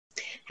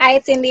Hi,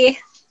 it's Indy.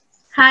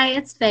 Hi,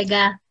 it's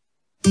Vega.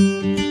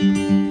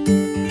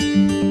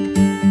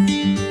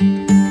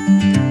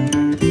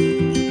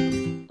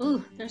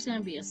 Ooh, there's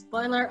gonna be a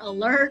spoiler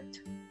alert.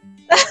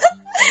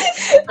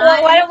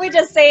 Well, why don't we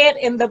just say it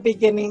in the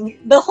beginning?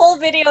 The whole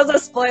video is a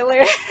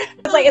spoiler.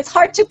 It's like it's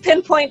hard to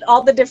pinpoint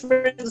all the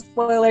different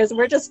spoilers.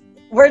 We're just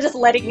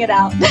letting it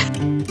out.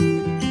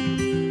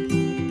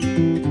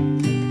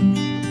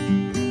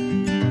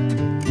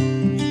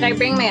 Should I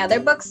bring my other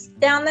books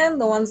down then?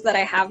 The ones that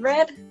I have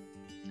read?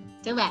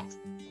 Do it.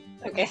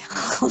 Okay,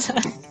 hold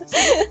on.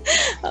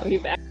 I'll be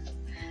back.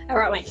 I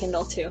brought my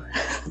Kindle too.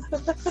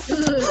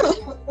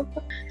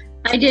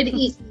 I did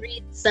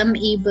read some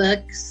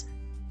ebooks,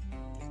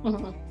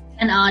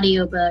 an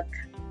audiobook.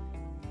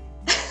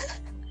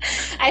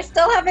 I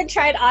still haven't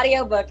tried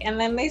audiobook, and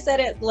then they said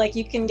it like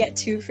you can get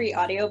 2 free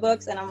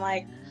audiobooks, and I'm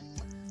like,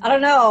 I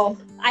don't know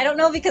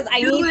because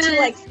I need to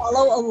like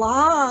follow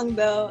along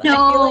though.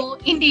 No,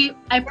 like, Indy,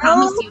 I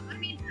promise you. I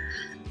mean,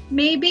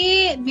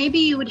 maybe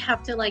you would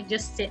have to like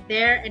just sit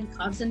there and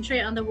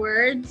concentrate on the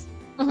words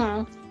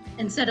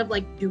instead of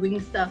like doing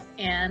stuff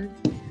and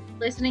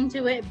listening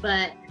to it,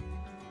 but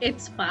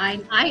it's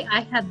fine.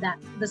 I had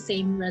the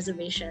same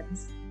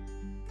reservations.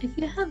 If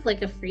you have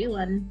like a free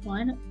one,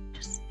 why not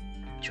just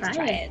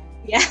try it?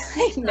 Yeah,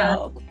 I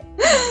know.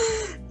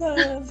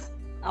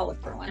 I'll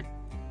look for one.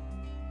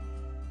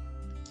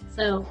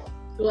 So,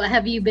 what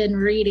have you been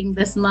reading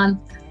this month?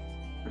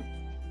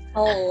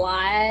 A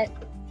lot.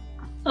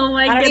 Oh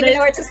my goodness. I don't even know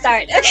where to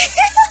start.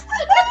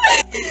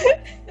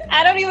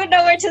 I don't even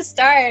know where to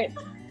start.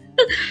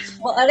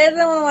 Well, other than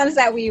the ones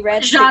that we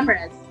read.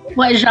 Genres.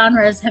 What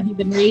genres have you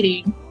been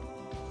reading?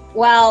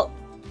 Well,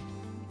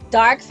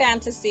 dark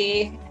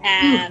fantasy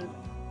and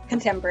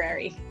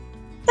contemporary.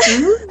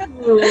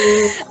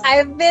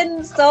 I've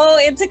been so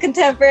into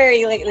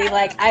contemporary lately.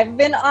 Like, I've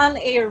been on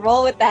a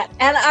roll with that.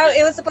 And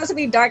it was supposed to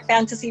be dark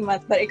fantasy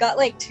month, but it got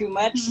like too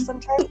much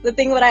sometimes. The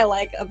thing what I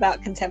like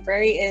about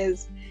contemporary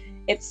is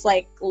it's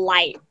like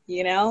light,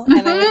 you know?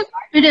 And then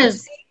it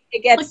is.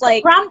 It gets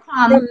like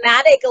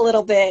dramatic a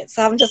little bit.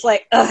 So I'm just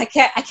like, I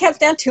can't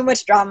stand too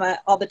much drama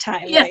all the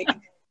time. Yeah. Like,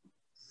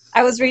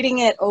 I was reading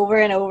it over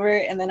and over,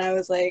 and then I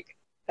was like,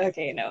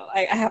 okay, no,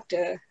 I have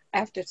to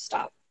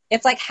stop.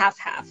 It's like half.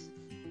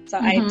 So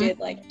I did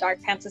like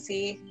dark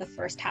fantasy the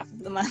first half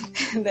of the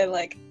month, and then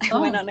like I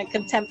went on a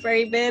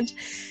contemporary binge,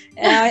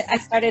 and I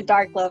started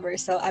Dark Lover,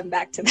 so I'm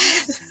back to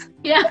that.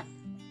 Yeah.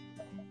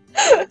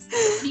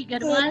 Any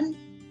good ones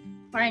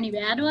or any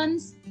bad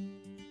ones?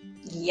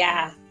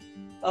 Yeah.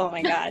 Oh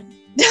my god.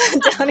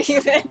 Don't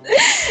even.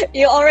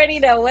 You already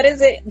know. What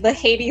is it? The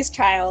Hades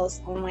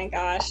Trials. Oh my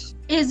gosh.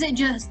 Is it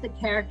just the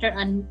character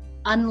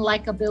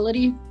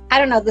unlikability? I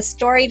don't know. The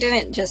story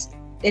didn't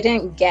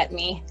get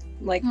me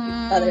like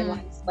other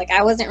ones. Like,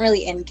 I wasn't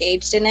really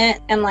engaged in it.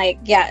 And like,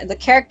 yeah, the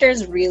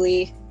characters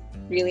really,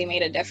 really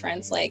made a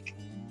difference. Like,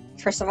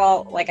 first of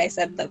all, like I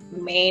said, the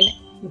main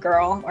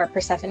girl, or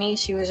Persephone,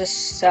 she was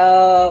just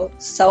so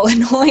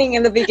annoying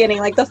in the beginning.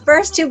 Like, the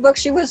first 2 books,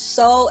 she was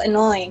so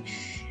annoying.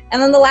 And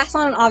then the last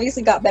one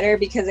obviously got better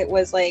because it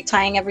was like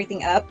tying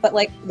everything up. But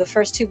like the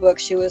first 2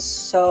 books, she was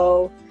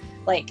so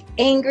like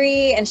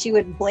angry, and she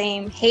would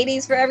blame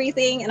Hades for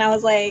everything. And I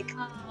was like,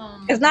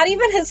 it's not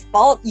even his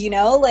fault, you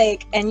know?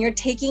 Like, and you're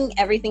taking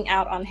everything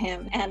out on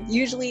him. And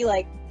usually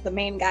like the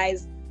main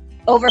guys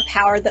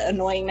overpower the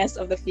annoyingness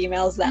of the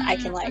females that I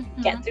can like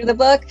get through the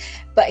book.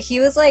 But he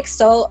was like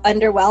so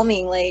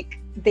underwhelming. Like,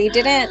 they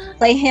didn't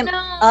play him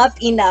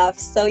up enough.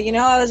 So, you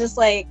know, I was just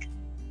like,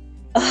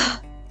 ugh.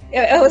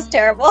 It was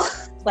terrible.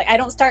 Like, I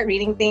don't start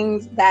reading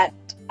things that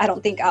I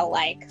don't think I'll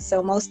like.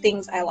 So most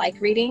things I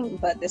like reading,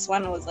 but this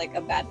one was like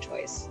a bad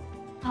choice.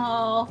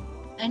 Oh,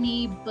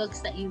 any books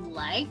that you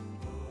like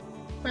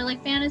for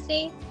like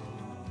fantasy?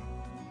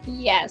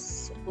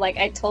 Yes. Like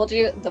I told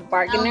you, The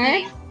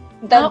Bargainer.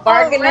 The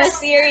Bargainer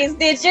series.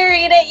 Did you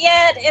read it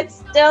yet? It's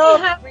still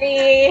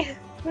free.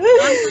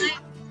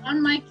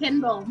 on my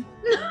Kindle.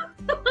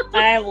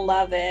 I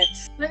love it.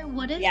 Wait,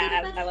 what is it?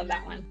 Yeah, I love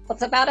that one.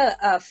 It's about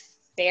a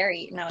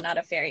fairy. No, not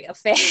a fairy. A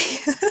fae.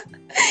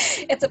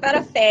 It's about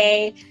a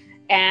fae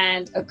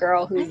and a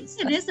girl who's.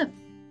 It is a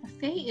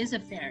fae is a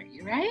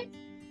fairy, right?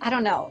 I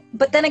don't know,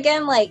 but then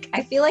again, like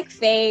I feel like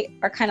fae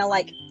are kind of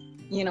like,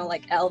 you know,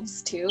 like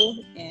elves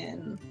too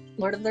in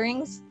Lord of the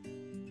Rings.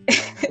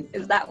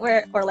 Is that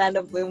where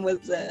Orlando Bloom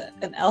was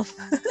an elf?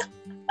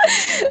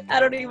 I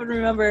don't even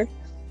remember.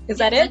 Is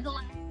that it?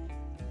 Legolas.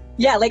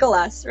 Yeah,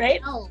 Legolas, right?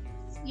 Oh,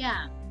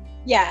 yeah.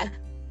 Yeah,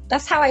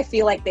 that's how I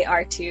feel like they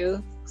are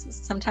too.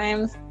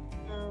 Sometimes,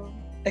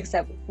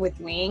 except with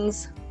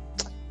wings.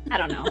 I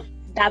don't know.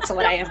 That's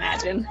what I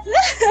imagine.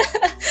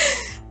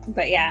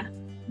 But yeah,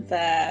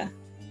 the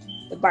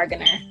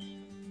Bargainer.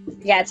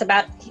 Yeah, it's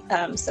about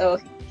so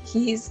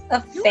he's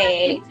a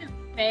fae.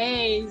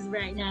 Faes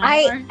right now.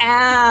 I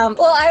am.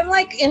 Well, I'm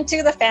like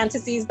into the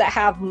fantasies that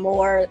have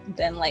more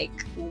than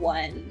like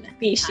one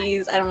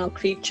species. I don't know,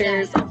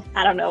 creatures. Yeah.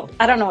 I don't know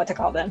what to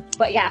call them.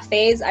 But yeah,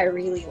 faes I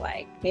really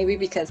like. Maybe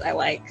because I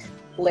like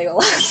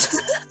Legolas.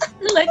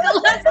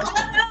 Legolas.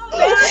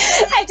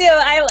 I do.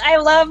 I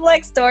love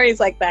like stories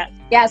like that.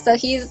 Yeah, so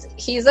he's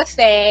a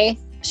fae.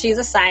 She's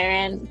a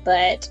siren,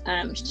 but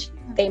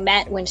they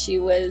met when she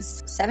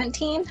was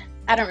 17.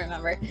 I don't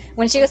remember.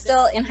 When she was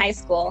still in high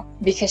school,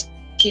 because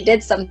she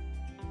did something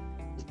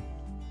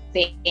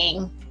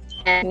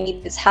and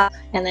needs his help.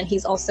 And then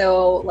he's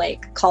also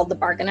like called the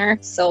bargainer.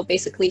 So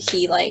basically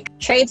he like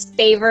trades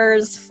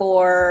favors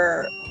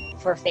for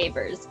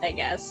favors, I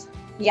guess.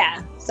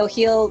 Yeah. So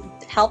he'll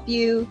help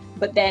you,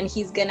 but then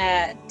he's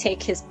gonna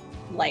take his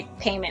like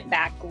payment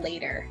back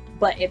later.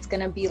 But it's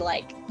gonna be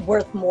like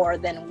worth more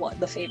than what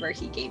the favor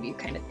he gave you,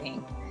 kind of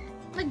thing.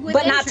 Like with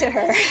but interest. Not to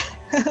her.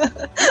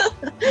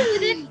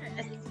 With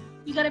interest.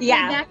 You gotta pay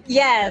back.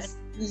 Yes,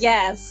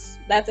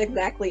 that's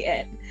exactly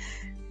it.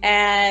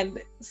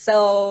 And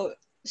so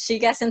she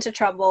gets into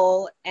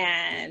trouble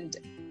and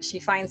she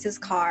finds his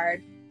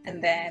card,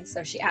 and then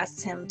so she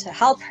asks him to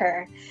help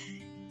her.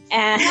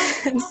 And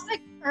it's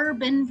like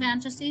urban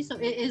fantasy, so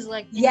it is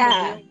like in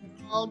yeah. the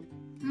real world.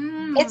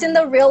 It's in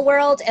the real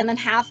world and then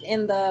half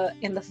in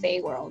the fae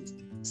world.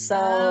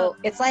 So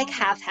it's like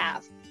half.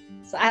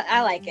 So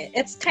I like it.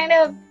 It's kind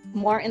of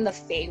more in the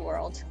fae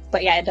world.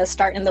 But yeah, it does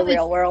start in the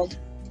real world.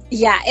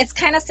 Yeah, it's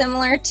kind of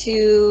similar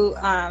to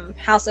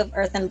House of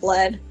Earth and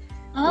Blood,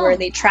 where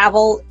they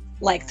travel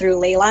like through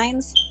ley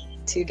lines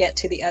to get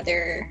to the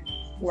other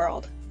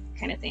world,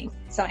 kind of thing.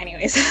 So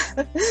anyways,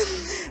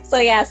 so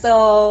yeah,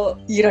 so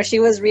you know, she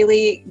was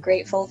really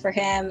grateful for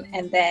him,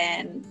 and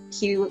then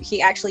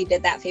he actually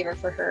did that favor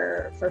for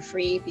her for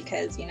free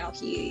because, you know,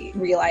 he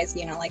realized,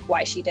 you know, like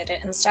why she did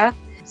it and stuff.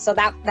 So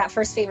that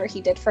first favor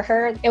he did for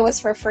her, it was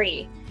for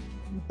free.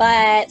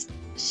 But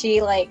she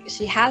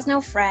has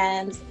no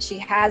friends, she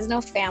has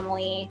no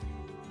family,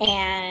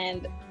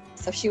 and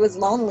so she was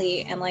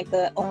lonely, and like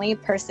the only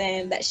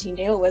person that she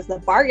knew was the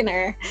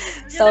bargainer.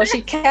 So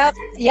she kept,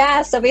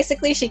 so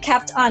basically she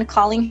kept on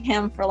calling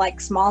him for like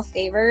small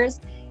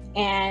favors,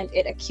 and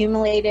it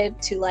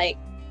accumulated to like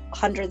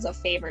hundreds of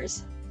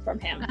favors from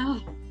him.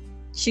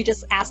 She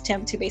just asked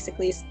him to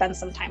basically spend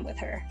some time with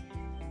her.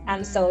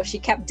 And so she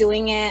kept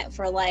doing it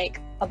for like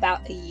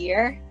about a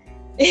year.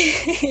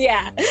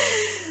 Yeah.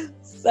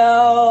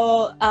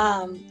 So,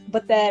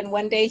 but then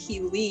one day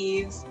he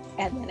leaves,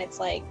 and then it's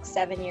like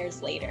 7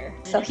 years later.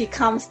 So he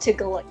comes to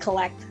go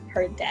collect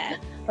her debt.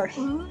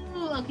 Ooh,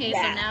 okay, so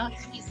now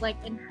she's like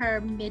in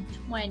her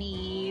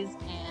mid-20s.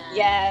 And...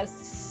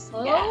 Yes.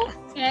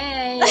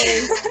 Okay.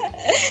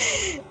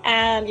 Yeah.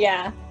 And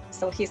yeah,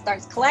 so he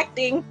starts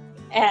collecting,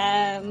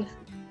 and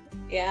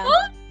yeah.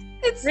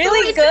 It's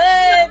really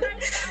good.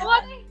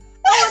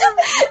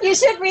 You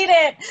should read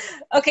it.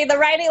 Okay, the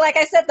writing, like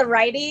I said, the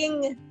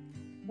writing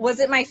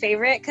wasn't my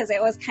favorite because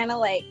it was kind of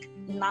like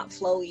not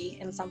flowy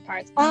in some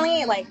parts.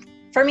 Only like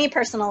for me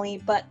personally,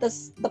 but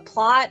the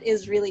plot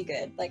is really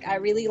good. Like I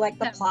really like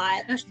the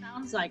plot. It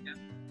sounds like it.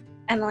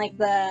 And like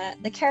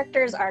the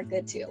characters are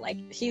good too.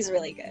 Like he's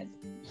really good.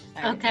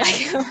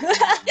 Okay.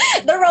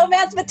 The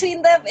romance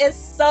between them is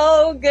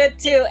so good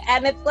too,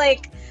 and it's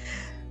like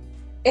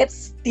it's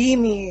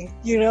steamy,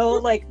 you know,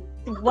 like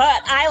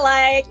what I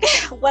like,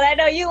 what I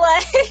know you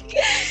like.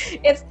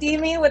 It's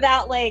steamy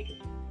without like,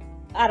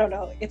 I don't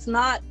know, it's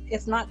not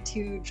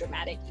too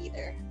dramatic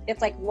either.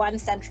 It's like one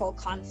central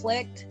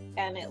conflict,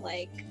 and it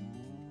like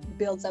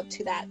builds up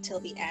to that till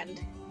the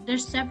end.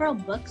 There's several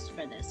books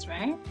for this,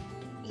 right?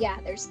 Yeah,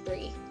 there's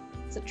 3.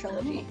 It's a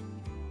trilogy.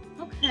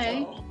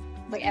 Okay. So,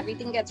 like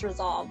everything gets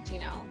resolved, you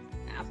know,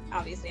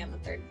 obviously on the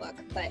 3rd book,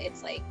 but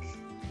it's like,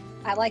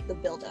 I like the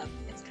build up.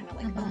 It's kind of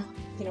like,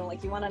 you know,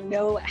 like you want to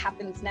know what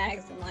happens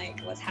next and like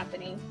what's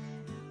happening.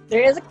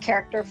 There is a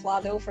character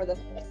flaw though for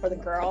the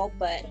girl,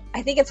 but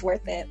I think it's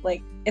worth it.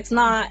 Like it's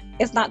not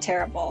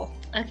terrible.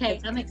 Okay,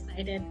 I'm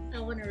excited. I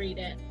want to read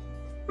it.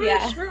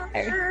 Yeah,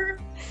 sure.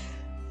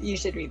 You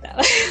should read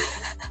that.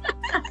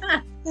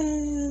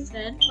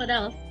 Then what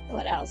else?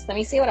 What else? Let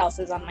me see what else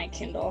is on my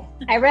Kindle.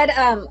 I read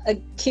a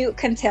cute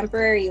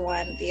contemporary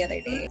one the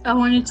other day. I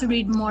wanted to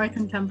read more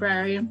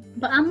contemporary,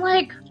 but I'm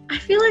like, I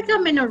feel like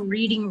I'm in a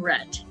reading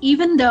rut.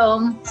 Even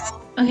though,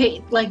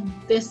 okay, like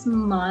this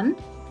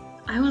month,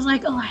 I was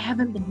like, oh, I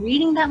haven't been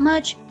reading that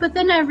much. But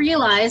then I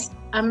realized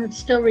I'm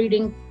still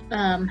reading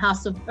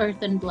House of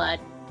Earth and Blood.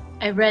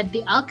 I read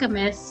The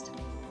Alchemist,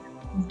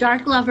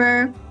 Dark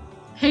Lover,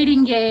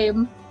 Hating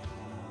Game,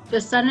 The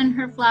Sun and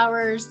Her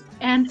Flowers,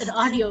 and an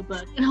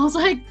audiobook. And I was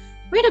like,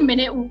 wait a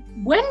minute,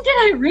 when did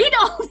I read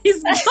all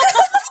these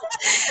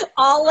books?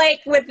 All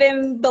like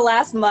within the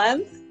last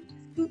month?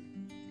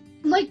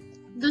 Like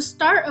the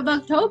start of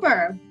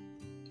October.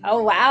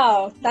 Oh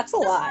wow, that's a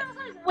lot.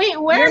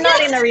 Wait, where? You're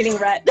not in a reading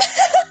rut.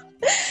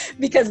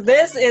 Because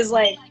this is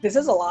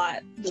a lot.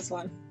 This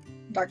one,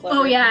 Dark Lover.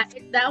 Oh yeah,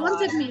 that one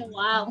took me a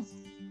while.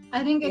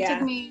 I think it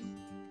took me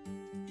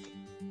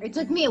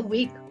a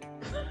week.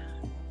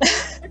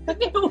 It took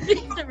me a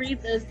week to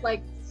read this.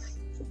 Like,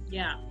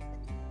 yeah,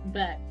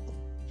 but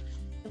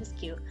it was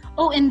cute.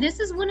 Oh, and this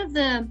is one of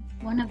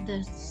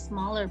the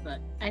smaller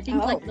books. I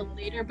think like the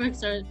later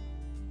books are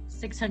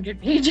 600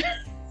 pages.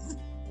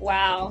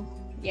 Wow.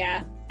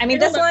 Yeah. I mean,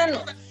 this one,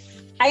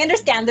 I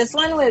understand. This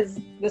one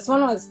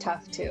was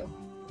tough too.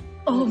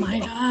 Oh my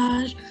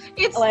gosh.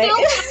 It's like,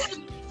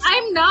 still,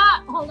 I'm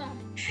not, hold on.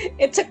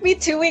 It took me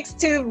 2 weeks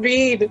to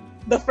read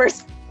the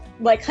first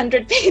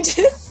 100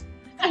 pages.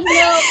 I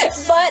know.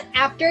 But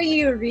after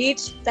you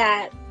reach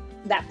that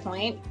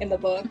point in the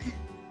book,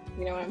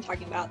 you know what I'm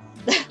talking about?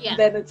 Yeah.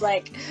 Then it's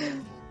like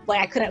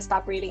I couldn't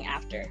stop reading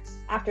after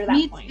that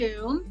point. Me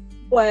too.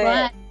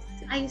 But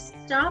I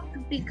stopped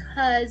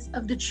because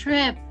of the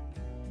trip.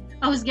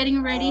 I was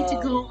getting ready to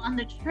go on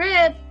the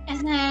trip,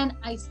 and then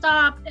I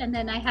stopped, and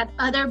then I had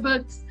other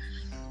books.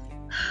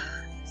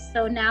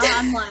 So now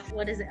I'm like,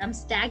 what is it? I'm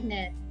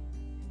stagnant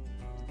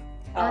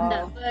on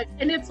that book.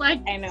 And it's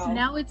like, I know.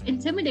 Now it's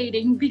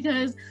intimidating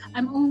because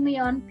I'm only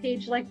on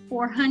page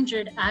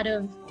 400 out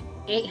of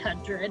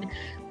 800.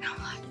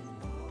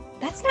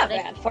 That's not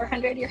bad.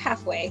 400, you're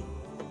halfway.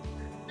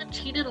 I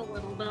cheated a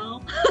little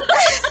though.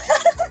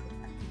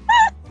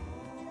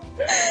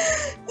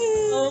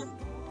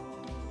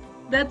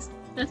 That's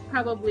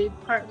probably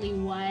partly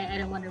why I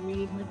don't want to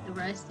read the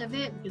rest of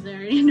it, because I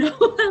already know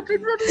what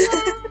happens at the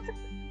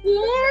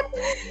end.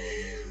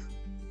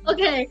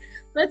 Okay,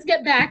 let's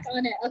get back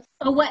on it.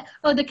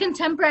 The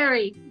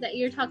contemporary that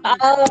you're talking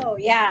about. Oh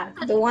yeah,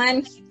 the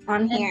one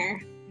on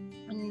here.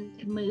 And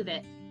move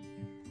it.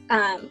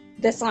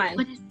 This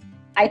one.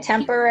 I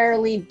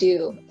temporarily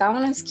do. That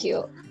one is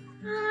cute.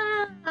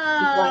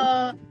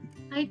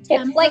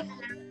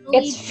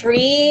 It's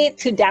free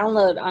to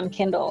download on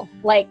Kindle,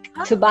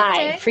 to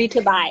buy, free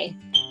to buy.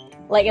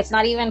 It's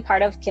not even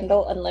part of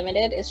Kindle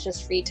Unlimited, it's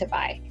just free to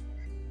buy.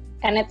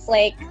 And it's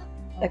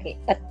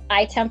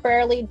I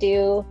Temporarily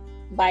Do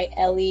by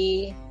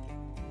Ellie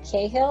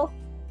Cahill.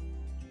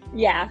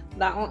 Yeah,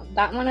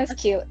 that one is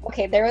cute.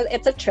 Okay,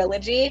 it's a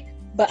trilogy,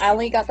 but I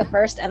only got the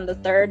first and the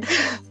third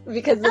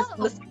because the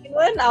second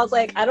one, I was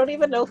like, I don't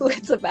even know who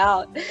it's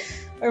about.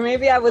 Or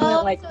maybe I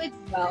wouldn't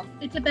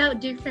it's about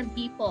different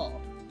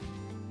people.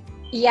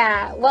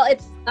 Yeah, well,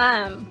 it's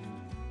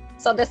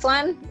so this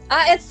one,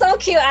 it's so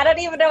cute. I don't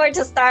even know where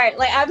to start.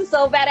 I'm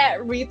so bad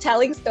at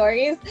retelling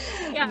stories.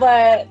 Yeah.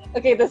 But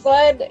okay, this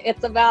one,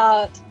 it's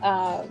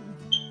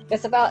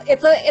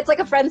like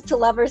a friends to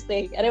lovers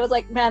thing, and it was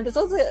man, this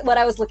was what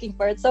I was looking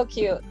for. It's so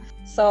cute.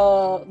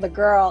 So the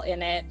girl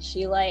in it,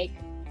 she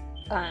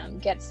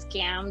gets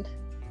scammed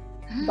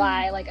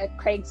by a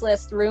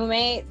Craigslist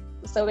roommate.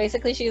 So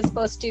basically, she was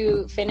supposed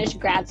to finish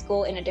grad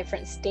school in a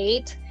different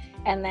state.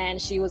 And then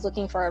she was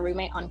looking for a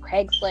roommate on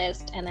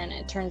Craigslist, and then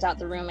it turns out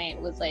the roommate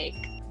was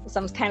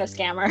some kind of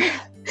scammer.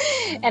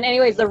 And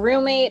anyways, the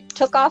roommate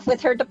took off with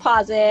her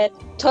deposit,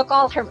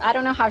 I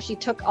don't know how she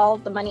took all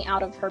the money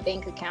out of her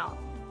bank account,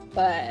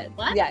 but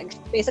yeah,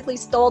 basically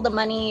stole the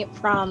money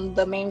from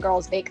the main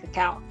girl's bank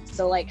account.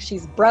 So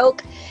she's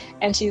broke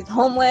and she's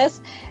homeless,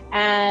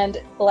 and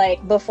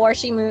before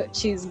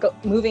she's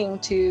moving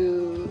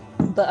to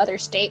the other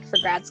state for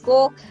grad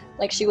school,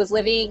 she was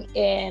living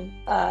in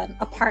an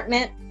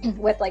apartment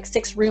with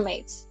 6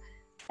 roommates,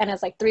 and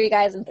it's 3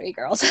 guys and 3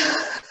 girls.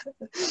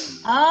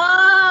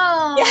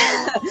 Oh,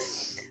 yeah.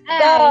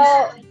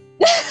 So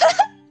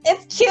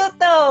it's cute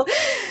though.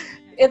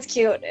 It's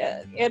cute.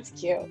 It's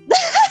cute.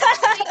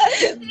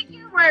 Take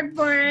your word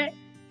for it.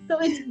 So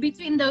it's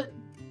between the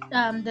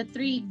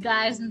 3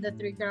 guys and the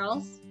 3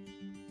 girls.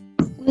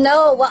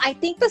 No, well, I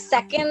think the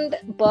second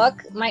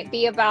book might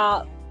be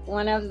about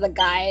one of the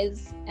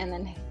guys and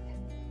then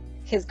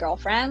his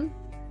girlfriend.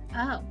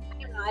 Oh,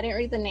 I didn't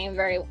read the name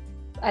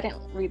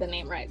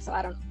right, so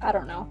I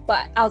don't know.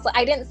 But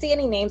I didn't see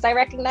any names I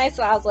recognized,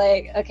 so I was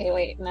like, okay,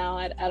 wait, no,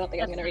 I don't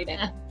think I'm gonna read it.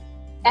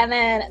 And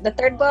then the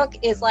third book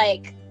is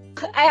I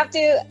have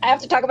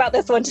to talk about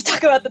this one to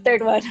talk about the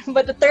third one.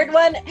 But the third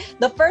one,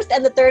 the first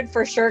and the third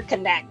for sure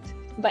connect.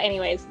 But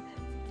anyways,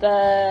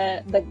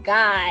 the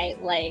guy,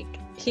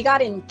 he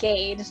got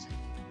engaged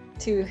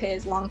to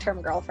his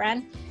long-term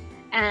girlfriend,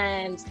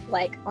 and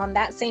on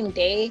that same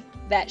day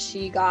that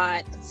she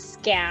got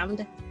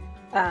scammed,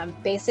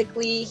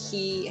 basically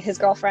his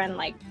girlfriend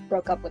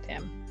broke up with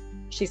him.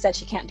 She said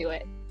she can't do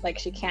it,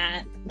 she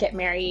can't get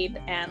married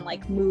and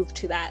move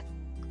to that,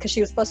 because she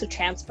was supposed to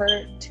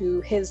transfer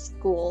to his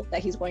school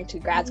that he's going to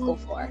grad school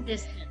for.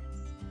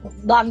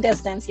 Long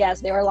distance,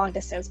 yes, they were long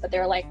distance, but they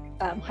were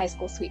high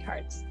school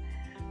sweethearts.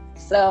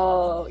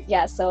 So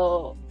yeah,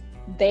 so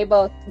they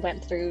both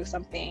went through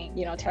something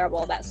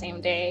terrible that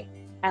same day.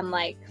 And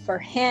for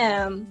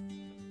him,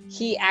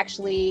 he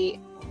actually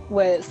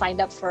was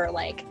signed up for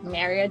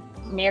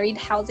married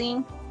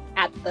housing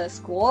at the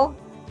school.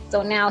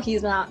 So now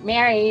he's not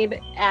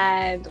married,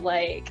 and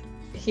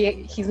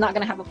he's not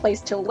gonna have a place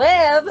to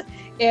live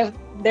if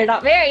they're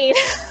not married.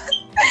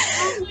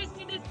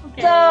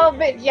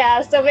 Okay.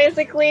 So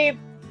basically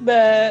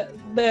the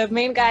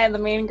main guy and the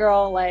main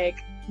girl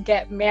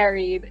get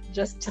married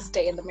just to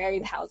stay in the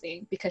married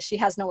housing, because she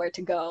has nowhere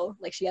to go.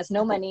 She has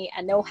no money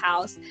and no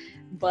house,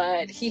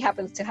 but he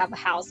happens to have a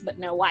house but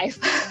no wife.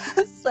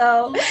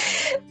 So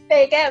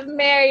they get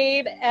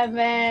married, and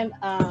then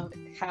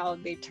how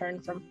they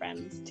turn from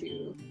friends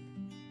to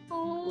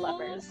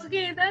lovers.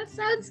 Okay, that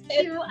sounds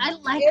cute. I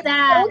like It's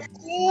that. so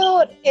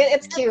cute.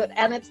 It's cute,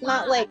 and it's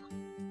not like,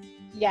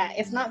 yeah,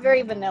 it's not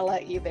very vanilla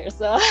either,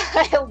 so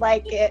I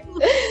like it.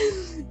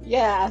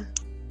 Yeah,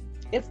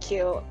 it's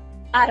cute.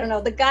 I don't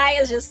know, the guy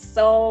is just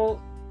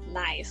so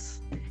nice,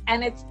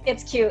 and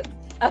it's cute.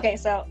 Okay,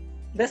 so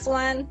this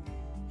one,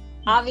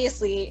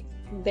 obviously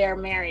they're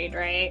married,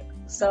 right?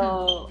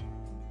 So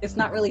it's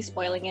not really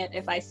spoiling it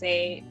if I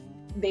say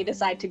they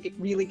decide to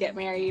really get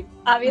married.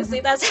 Obviously,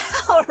 that's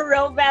how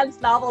romance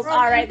novels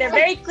are, right? They're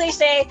very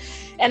cliche,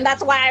 and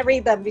that's why I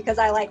read them, because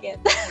I like it.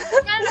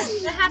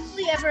 Yes, the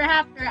happily ever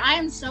after. I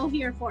am so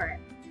here for it.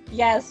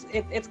 Yes,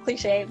 it's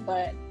cliche,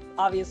 but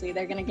obviously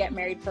they're gonna get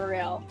married for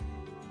real.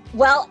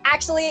 Well,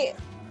 actually,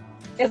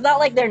 it's not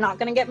like they're not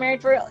gonna get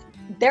married for real.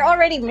 They're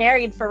already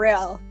married for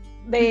real.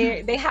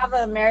 They have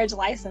a marriage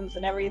license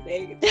and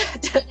everything. They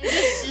just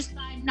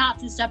decide not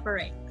to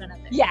separate, kind of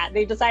thing. Yeah,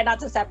 they decide not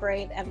to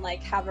separate and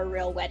like have a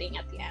real wedding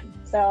at the end.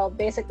 So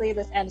basically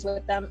this ends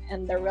with them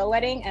and their real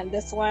wedding, and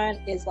this one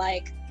is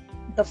like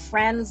the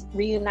friends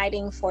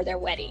reuniting for their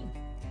wedding.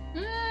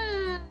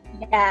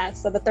 Yeah,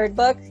 so the third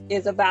book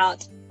is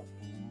about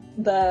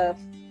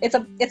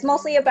it's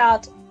mostly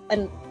about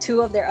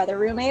two of their other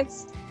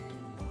roommates,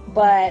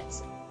 but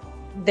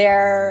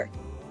they're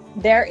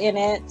in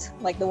it,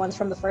 like the ones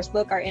from the first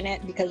book are in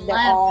it because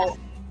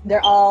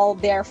they're all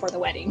there for the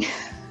wedding,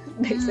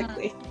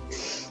 basically.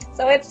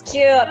 So it's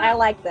cute. I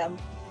like them.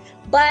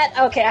 But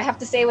okay, I have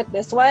to say with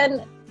this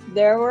one,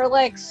 there were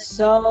like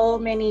so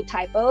many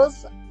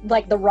typos.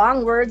 Like the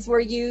wrong words were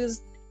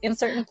used in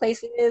certain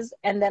places,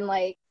 and then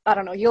like, I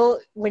don't know,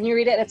 when you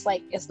read it, it's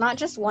like, it's not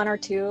just one or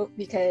two,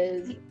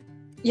 because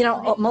you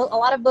know, a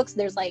lot of books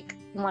there's like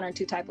one or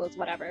two typos,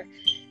 whatever.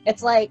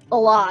 It's like a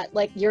lot.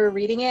 Like you're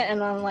reading it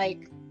and I'm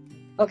like,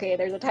 okay,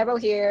 there's a typo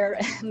here,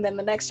 and then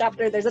the next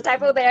chapter there's a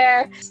typo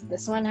there.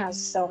 This one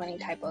has so many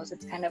typos,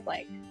 it's kind of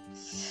like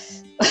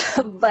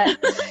but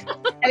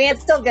I mean,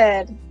 it's still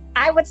good.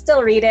 I would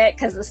still read it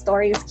because the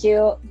story is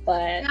cute,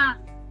 but yeah,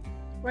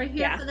 we're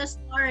here for the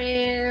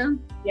story.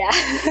 Yeah.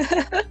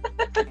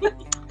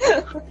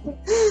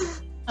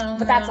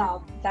 But that's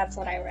all. That's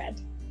what I read.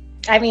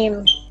 I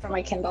mean, for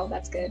my Kindle,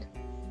 that's good.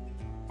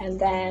 And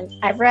then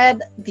I've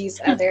read these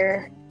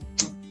other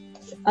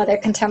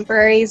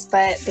contemporaries,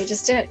 but they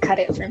just didn't cut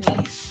it for me.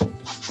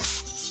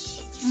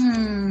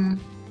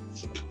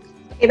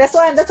 Okay, this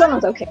one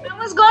was okay. I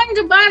was going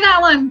to buy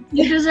that one.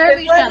 You deserve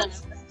each other.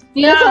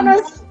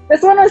 Yeah.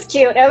 This one was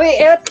cute. I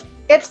mean,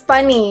 it's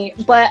funny,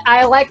 but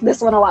I like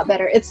this one a lot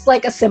better. It's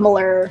like a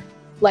similar,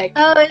 like.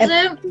 Oh, is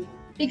it?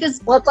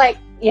 Because well, it's like,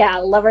 yeah,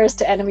 lovers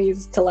to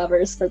enemies to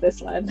lovers for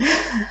this one.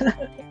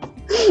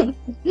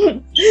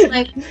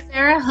 like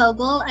Sarah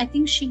Hogle, I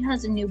think she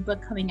has a new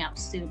book coming out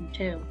soon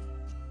too.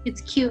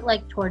 It's cute,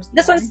 like towards the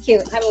this end. One's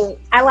cute. I mean,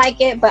 I like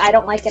it, but I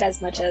don't like it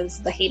as much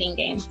as the Hating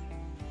Game.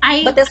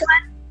 But this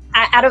one,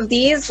 out of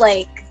these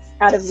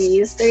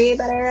three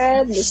that I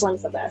read, this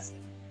one's the best.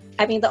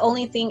 I mean, the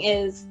only thing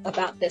is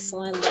about this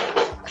one,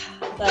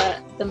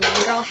 like the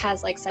main girl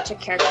has like such a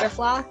character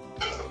flaw.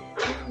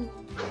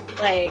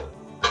 Like,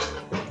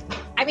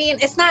 I mean,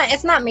 it's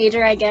not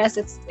major, I guess.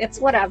 It's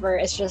whatever.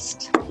 It's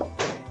just,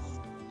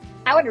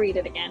 I would read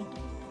it again.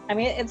 I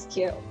mean, it's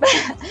cute,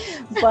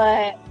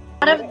 but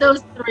out of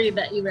those three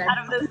that you read,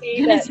 I would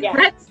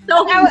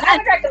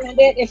recommend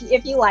it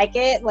if you like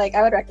it. Like,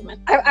 I would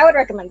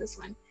recommend this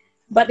one.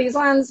 But these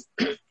ones,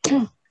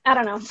 I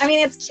don't know. I mean,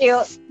 it's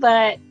cute,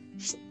 but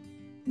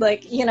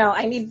like, you know,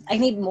 I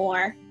need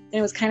more. And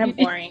it was kind of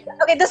boring.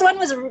 Okay, this one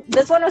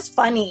was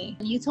funny.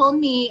 You told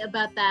me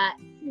about that.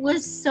 It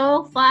was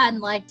so fun.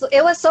 Like,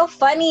 it was so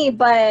funny,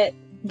 but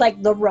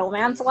like the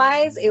romance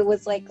wise, it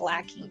was like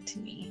lacking to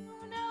me.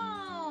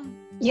 Oh no.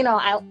 You know,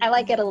 I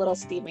like it a little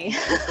steamy.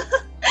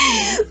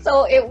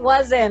 So it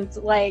wasn't.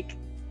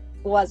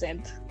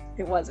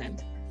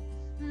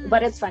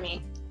 But it's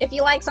funny. If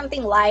you like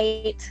something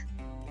light,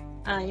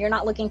 you're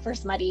not looking for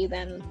smutty,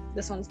 then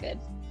this one's good.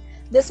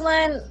 This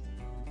one,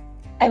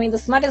 I mean, the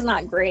smut is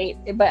not great,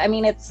 but I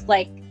mean, it's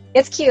like,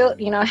 it's cute,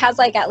 you know, it has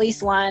like at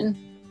least one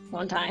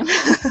time.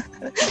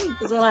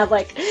 This one has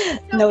like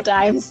no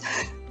times.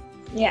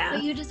 Yeah.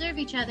 But you deserve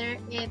each other.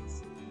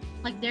 It's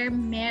like they're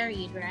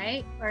married,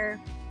 right? Or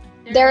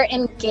they're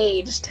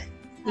engaged.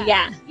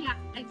 Yeah.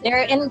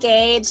 They're so.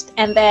 Engaged,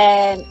 and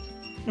then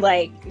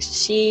like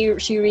she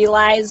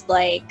realized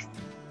like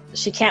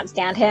she can't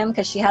stand him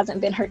because she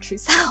hasn't been her true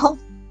self.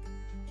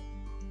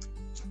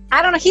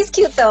 I don't know. He's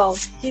cute though.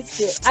 He's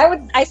cute. I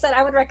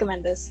would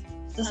recommend this.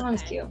 This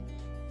one's cute.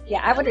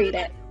 Yeah, I would read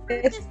it.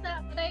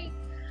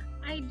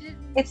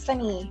 It's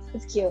funny.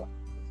 It's cute.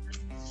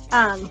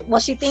 Well,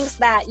 she thinks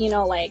that, you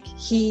know, like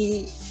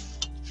he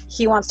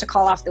wants to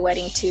call off the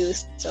wedding too.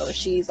 So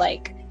she's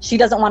like, she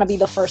doesn't want to be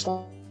the first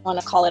one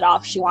to call it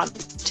off. She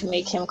wants to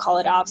make him call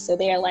it off. So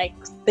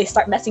they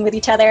start messing with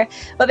each other.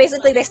 But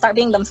basically, they start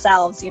being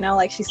themselves. You know,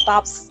 like she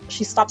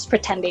stops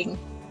pretending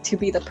to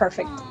be the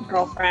perfect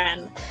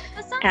girlfriend.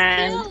 That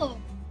sounds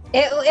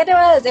cute.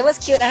 It was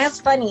cute, and it's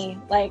funny.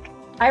 Like,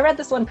 I read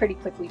this one pretty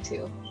quickly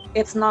too.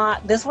 it's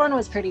not. This one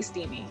was pretty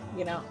steamy,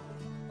 you know.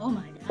 Oh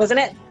my god. Wasn't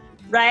it?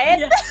 Right?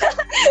 Yeah.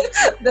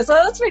 This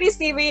one was pretty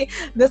steamy.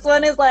 This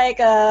one is like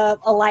a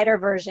lighter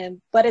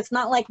version, but it's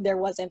not like there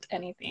wasn't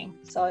anything,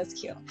 so it's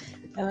cute.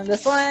 And then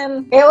this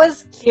one, it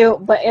was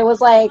cute, but it was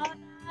like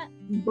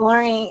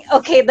boring.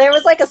 Okay, there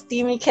was like a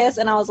steamy kiss,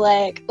 and I was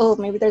like, oh,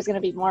 maybe there's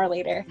gonna be more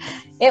later.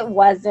 It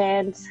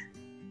wasn't.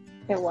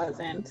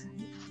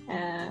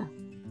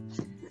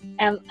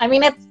 And I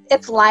mean,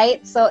 it's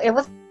light, so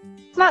it's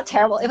not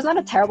terrible. It was not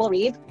a terrible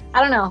read.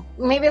 I don't know.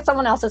 Maybe it's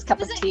someone else's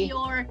cup of tea.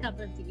 Your cup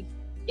of tea.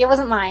 It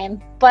wasn't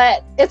mine,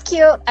 but it's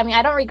cute. I mean,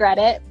 I don't regret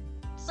it.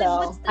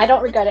 So I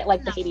don't regret it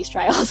like the Hades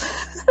Trials.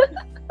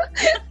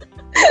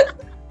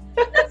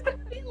 That's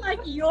gonna be like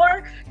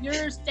your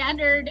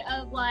standard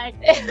of like.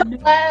 It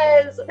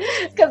was,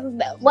 because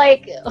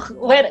like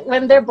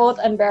when they're both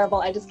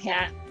unbearable, I just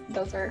can't.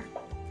 Those are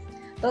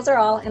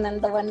all, and then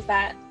the ones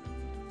that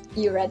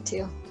you read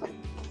too.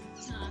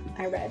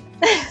 I read.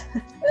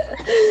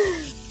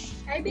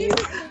 I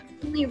basically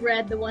only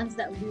read the ones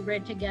that we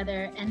read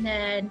together, and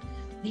then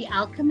The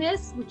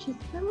Alchemist, which is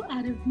so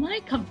out of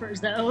my comfort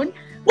zone.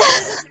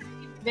 Was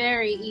a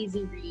very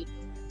easy read.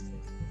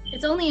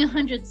 It's only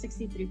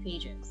 163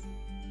 pages.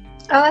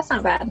 Oh, that's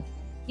not bad.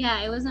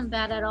 Yeah, it wasn't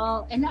bad at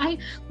all. And I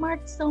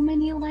marked so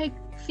many like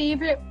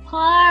favorite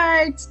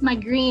parts. My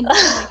green.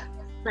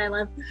 I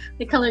love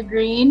the color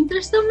green.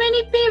 There's so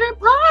many favorite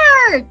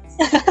parts.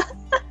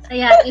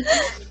 Yeah,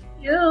 it's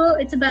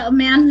cute. It's about a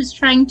man who's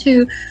trying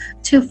to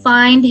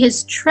find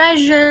his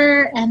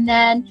treasure, and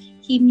then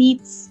he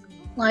meets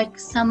like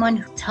someone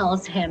who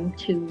tells him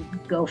to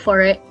go for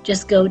it.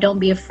 Just go, don't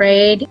be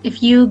afraid.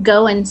 If you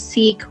go and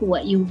seek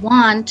what you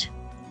want,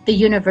 the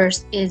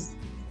universe is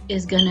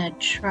gonna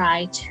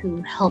try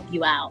to help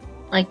you out.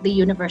 Like the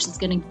universe is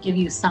gonna give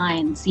you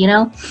signs, you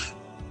know?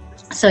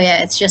 So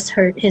yeah, it's just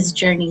his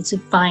journey to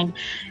find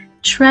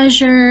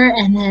treasure,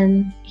 and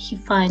then he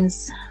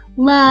finds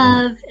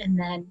love, and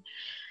then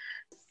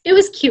it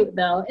was cute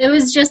though. It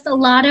was just a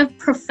lot of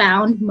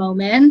profound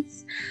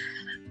moments.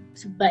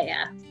 But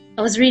yeah,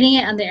 I was reading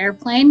it on the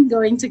airplane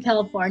going to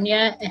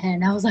California,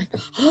 and I was like,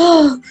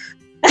 oh,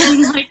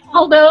 and like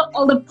all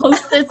the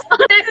post-its on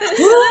it.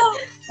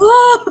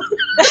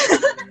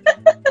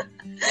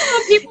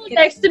 People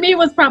next to me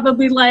was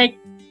probably like,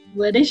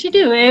 what is she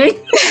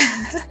doing?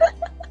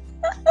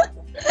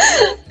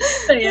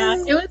 So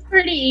yeah, it was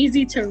pretty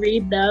easy to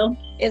read though.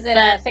 Is it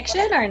a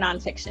fiction or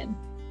non-fiction?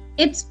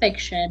 It's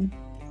fiction.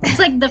 It's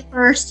like the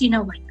first,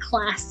 like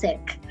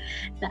classic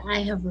that I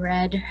have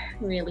read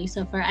really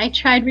so far. I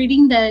tried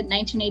reading the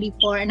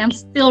 1984 and I'm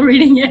still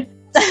reading it.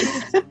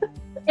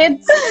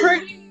 It's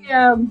pretty,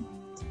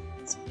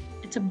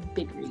 it's a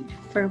big read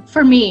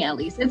for me at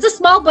least. It's a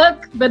small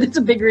book, but it's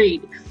a big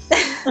read.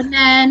 And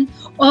then,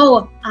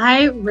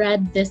 I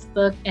read this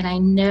book and I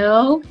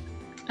know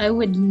I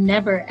would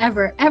never,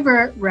 ever,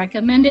 ever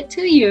recommend it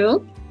to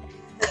you.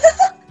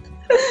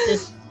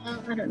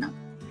 I don't know.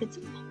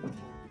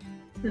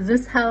 Is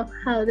this how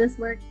this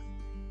works?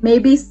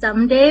 Maybe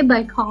Someday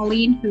by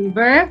Colleen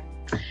Hoover.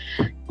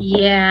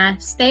 Yeah,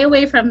 stay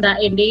away from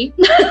that, Indy.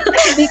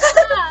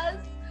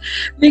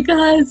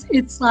 because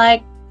it's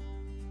like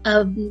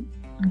a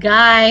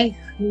guy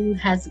who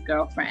has a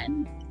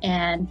girlfriend,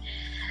 and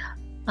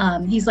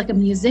he's like a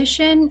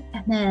musician,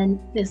 and then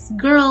this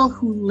girl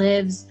who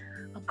lives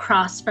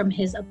across from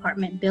his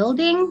apartment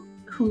building,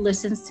 who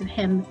listens to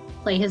him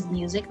play his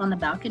music on the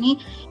balcony,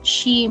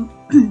 she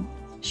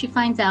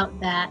finds out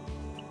that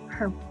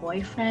her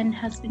boyfriend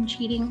has been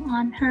cheating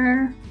on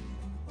her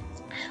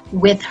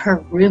with her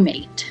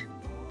roommate.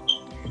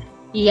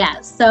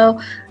 Yeah,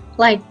 so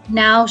like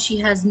now she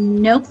has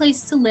no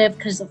place to live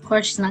because of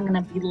course she's not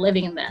gonna be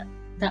living in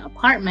the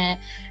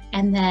apartment,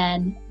 and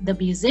then the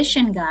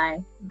musician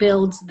guy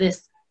builds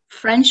this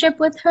friendship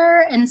with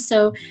her, and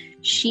so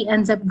she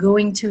ends up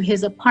going to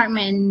his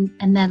apartment,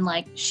 and then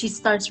like she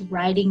starts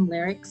writing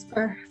lyrics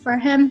for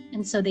him,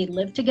 and so they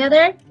live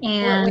together.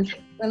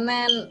 And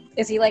then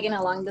is he like in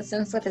a long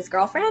distance with his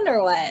girlfriend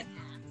or what?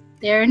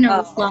 They're in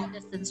a long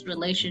distance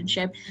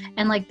relationship,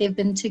 and like they've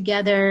been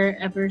together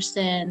ever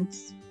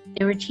since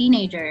they were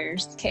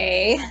teenagers.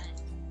 Okay.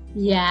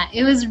 Yeah,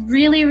 it was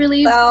really,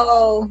 really.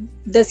 So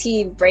does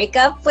he break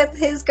up with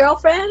his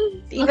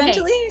girlfriend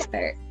eventually?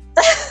 Okay.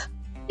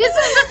 This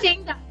is the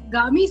thing that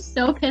got me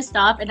so pissed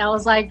off, and I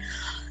was like,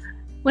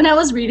 when I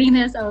was reading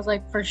this, I was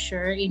like, for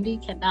sure, Indy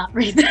cannot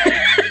read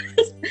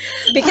this.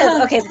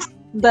 Because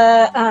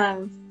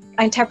the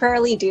I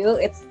temporarily do.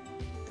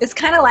 It's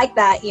kind of like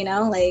that,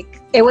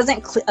 like it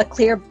wasn't a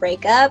clear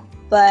breakup,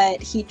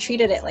 but he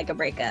treated it like a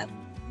breakup.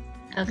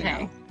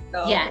 Okay.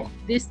 So. Yeah,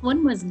 this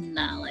one was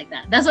not like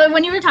that. That's why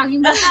when you were talking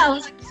about that, I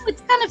was like,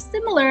 it's kind of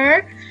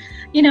similar.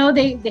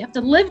 They have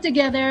to live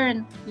together,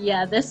 and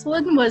yeah, this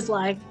one was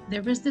like,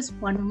 there was this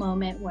one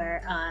moment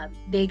where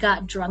they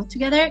got drunk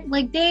together.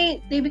 Like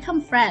they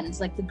become friends,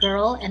 like the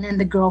girl and then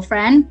the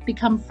girlfriend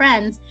become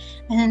friends,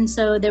 and then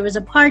so there was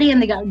a party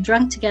and they got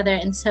drunk together,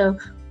 and so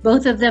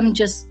both of them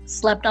just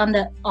slept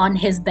on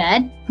his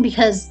bed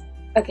because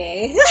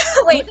okay.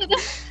 Wait,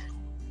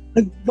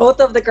 Both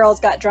of the girls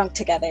got drunk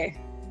together.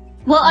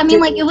 Well, I mean,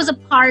 like, it was a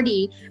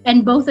party,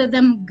 and both of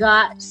them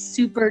got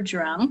super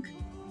drunk.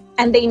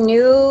 And they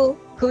knew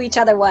who each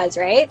other was,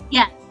 right?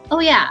 Yeah. Oh,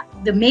 yeah.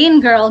 The main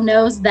girl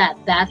knows that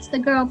that's the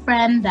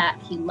girlfriend that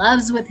he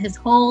loves with his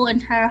whole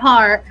entire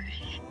heart.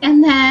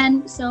 And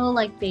then, so,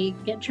 like, they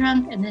get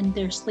drunk, and then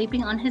they're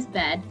sleeping on his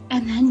bed.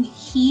 And then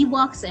he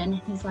walks in,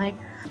 and he's like,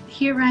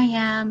 here I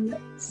am,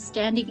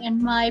 standing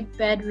in my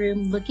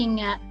bedroom,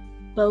 looking at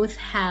both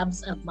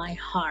halves of my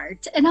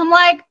heart. And I'm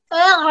like,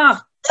 ugh.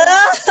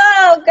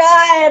 Oh,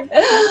 God.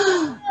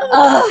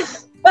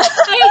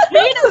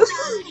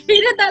 I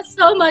hated that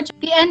so much.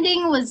 The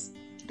ending was...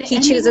 He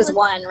chooses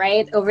one,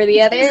 right? Over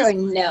the other, or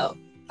no?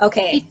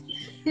 Okay. He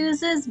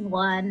chooses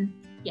one.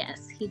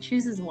 Yes, he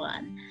chooses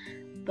one.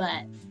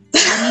 But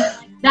I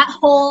mean, that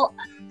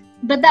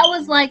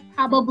was like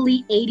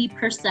probably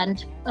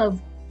 80%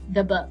 of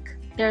the book.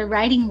 They're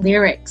writing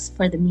lyrics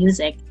for the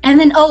music. And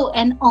then,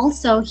 and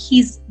also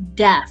he's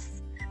deaf.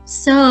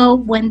 So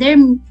when they're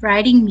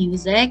writing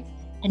music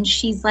and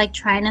she's like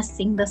trying to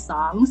sing the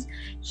songs,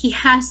 he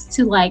has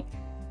to like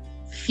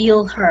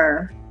feel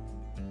her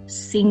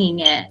singing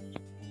it.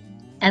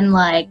 And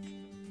like,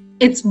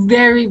 it's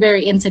very,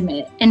 very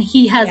intimate. And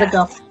he has a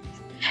girlfriend.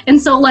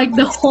 And so like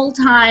the whole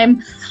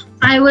time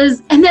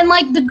and then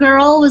like the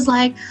girl was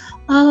like,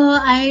 oh,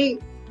 I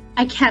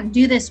can't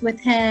do this with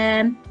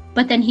him.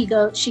 But then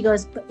she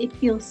goes, but it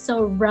feels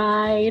so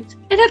right.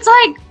 And it's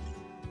like,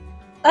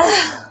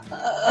 I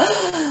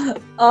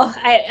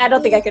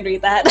don't think I could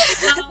read that. That's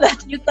so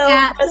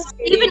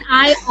frustrating. Even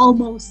I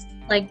almost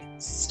like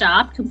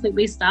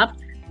completely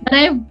stopped. But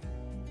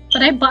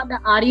I bought the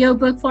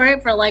audiobook for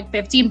it for like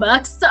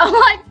 $15. So I'm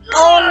like,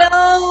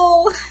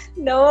 oh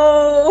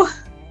no.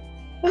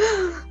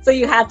 So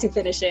you had to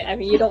finish it. I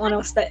mean, you don't want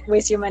to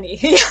waste your money.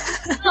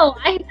 No,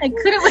 I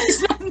couldn't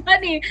waste my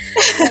money.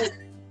 I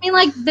mean,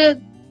 like the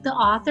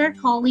author,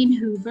 Colleen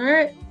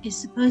Hoover, is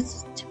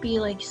supposed to be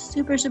like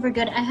super, super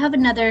good. I have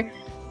another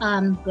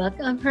book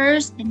of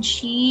hers, and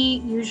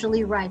she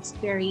usually writes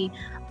very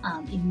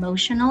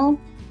emotional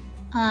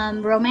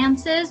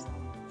romances.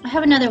 I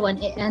have another one.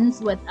 It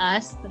Ends With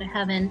Us, but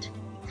I don't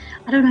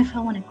know if I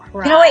want to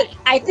cry. No, wait.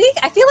 I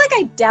feel like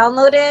I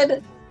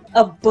downloaded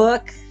a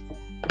book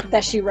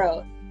that she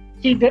wrote.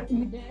 You did?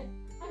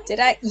 Did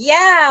I?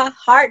 Yeah,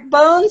 Heart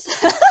Bones.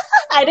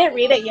 I didn't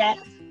read it yet.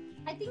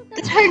 I think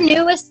that's her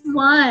newest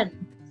one.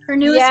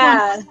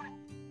 One.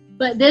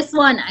 But this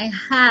one I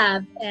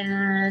have,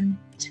 and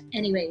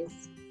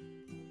anyways,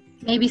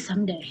 maybe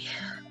someday.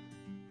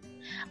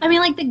 I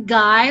mean, like, the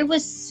guy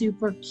was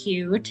super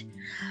cute.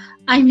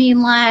 I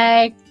mean,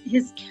 like,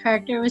 his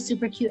character was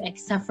super cute,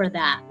 except for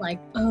that. Like,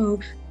 oh,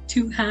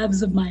 two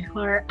halves of my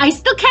heart. I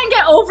still can't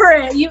get over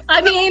it.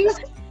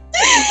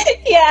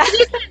 Yeah.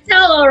 You can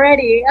tell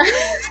already.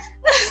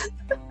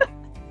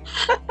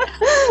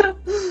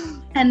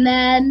 And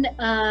then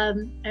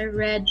I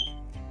read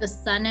The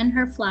Sun and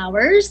Her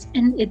Flowers,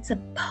 and it's a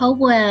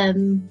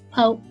poem.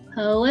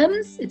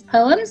 It's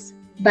poems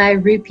by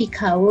Rupi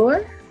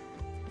Kaur.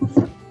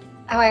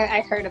 Oh,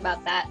 I heard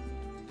about that.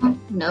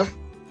 Nope,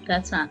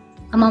 that's not.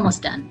 I'm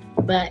almost done,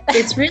 but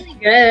it's really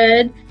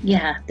good.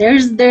 Yeah,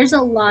 there's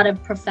a lot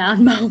of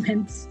profound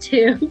moments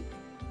too.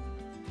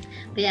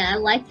 But yeah, I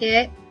like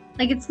it.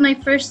 Like, it's my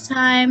first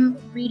time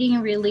reading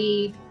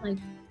really like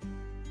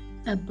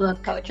a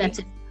book that's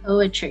in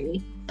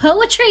poetry.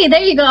 Poetry,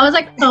 there you go. I was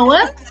like,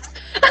 poem?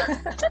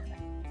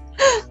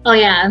 Oh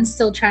yeah, I'm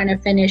still trying to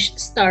finish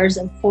Stars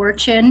of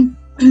Fortune.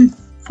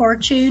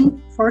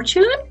 Fortune or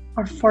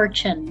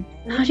Fortune?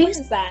 How do you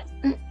say that?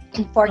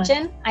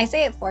 Fortune? What? I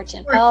say it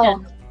Fortune.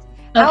 Oh,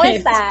 how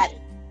is that?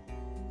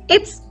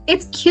 It's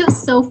cute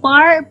so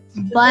far,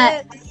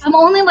 but I'm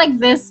only like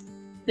this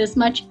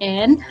much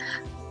in.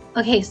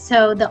 Okay,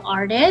 so the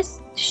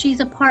artist, she's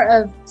a part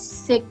of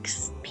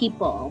 6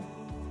 people,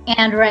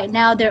 and right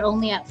now they're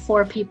only at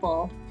 4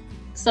 people.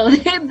 So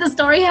the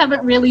story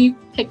haven't really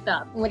picked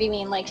up. What do you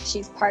mean, like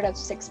she's part of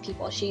 6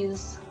 people?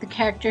 She's the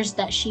characters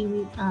that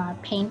she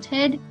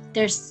painted.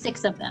 There's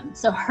 6 of them.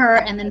 So her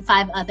and then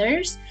 5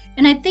 others.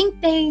 And I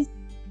think they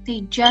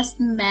just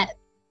met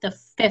the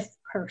 5th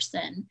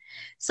person.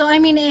 So I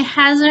mean, it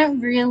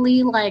hasn't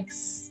really like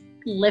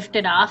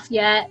lifted off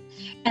yet.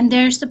 And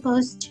they're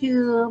supposed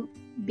to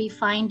be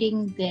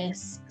finding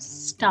this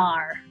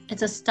star.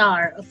 It's a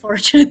star of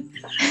fortune.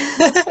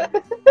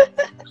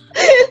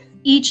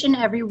 Each and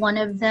every one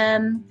of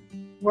them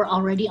were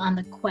already on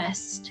the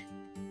quest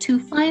to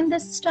find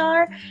this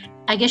star.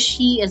 I guess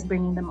she is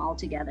bringing them all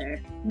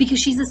together because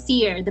she's a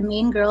seer. The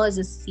main girl is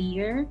a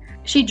seer.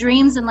 She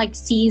dreams and like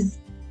sees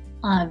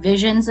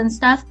visions and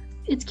stuff.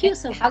 It's cute.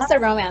 So how's the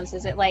romance?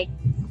 Is it like?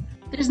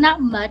 There's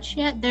not much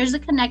yet. There's a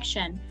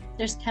connection.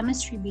 There's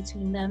chemistry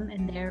between them,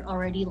 and they're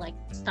already like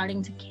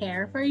starting to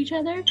care for each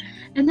other.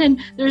 And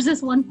then there's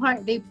this one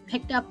part they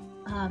picked up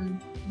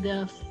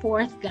the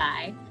 4th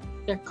guy.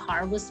 Their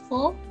car was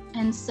full,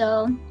 and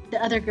so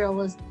the other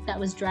girl that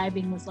was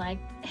driving was like,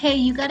 hey,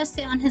 you gotta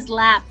sit on his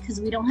lap because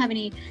we don't have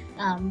any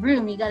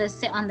room. You gotta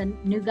sit on the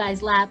new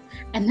guy's lap.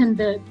 And then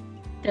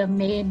the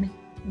main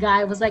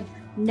guy was like,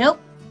 nope,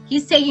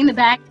 he's taking the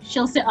back.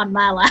 She'll sit on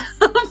my lap.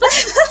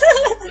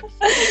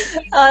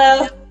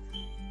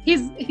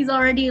 He's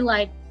already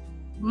like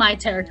my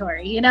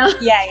territory, you know?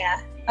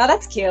 Yeah. Oh,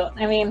 that's cute.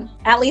 I mean,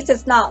 at least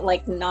it's not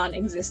like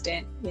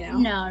non-existent, you know?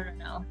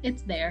 No.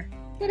 It's there.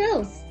 What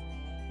else?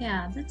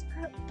 Yeah,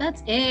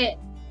 that's it.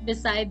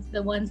 Besides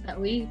the ones that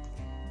we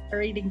are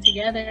reading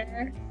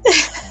together.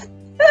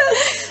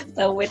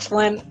 So which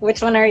one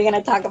are you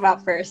gonna talk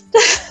about first?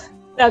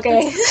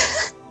 Okay.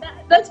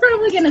 That's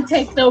probably gonna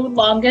take the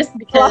longest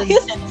because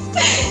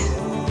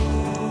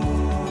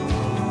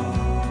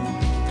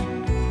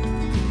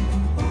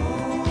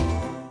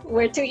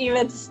where to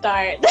even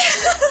start?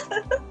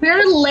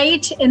 We're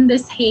late in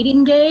this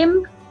hating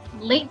game.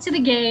 Late to the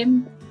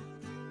game.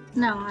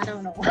 No, I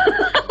don't know.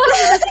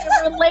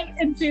 We're late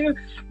into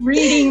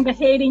reading the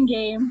hating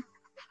game.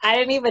 I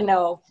didn't even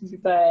know,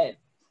 but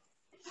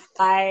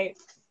It's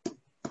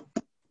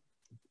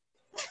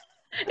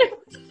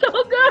so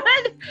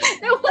good.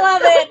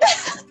 Love it.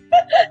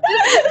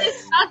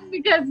 This sucks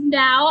because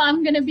now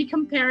I'm gonna be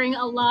comparing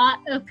a lot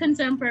of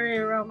contemporary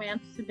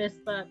romance to this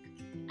book.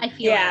 I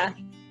feel like.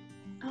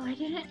 Oh, I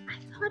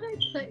thought I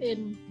put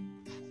in.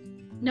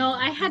 No,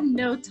 I had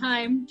no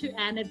time to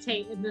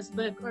annotate in this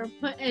book or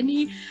put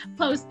any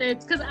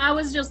post-its because I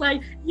was just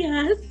like,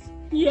 yes.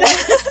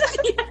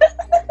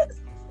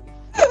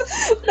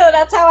 No,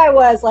 that's how I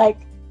was. Like,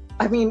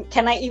 I mean,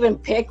 can I even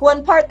pick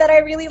one part that I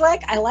really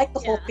like? I like the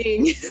whole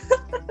thing.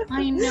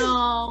 I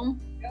know.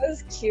 It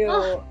was cute.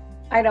 Oh.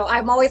 I know.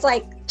 I'm always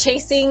like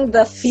chasing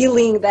the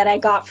feeling that I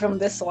got from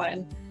this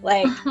one.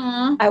 Like,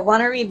 I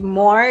want to read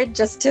more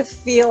just to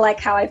feel like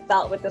how I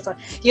felt with this one.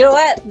 You know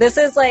what? This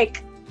is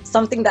like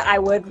something that I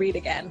would read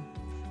again.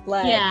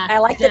 Like, I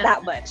liked it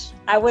that much.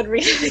 I would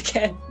read it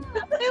again.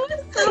 It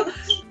was so.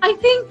 I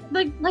think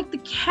like the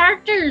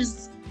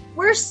characters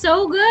were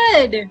so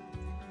good.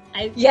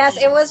 Yes,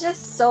 it was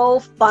just so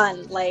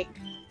fun. Like,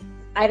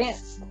 I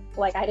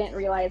didn't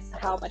realize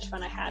how much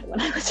fun I had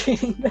when I was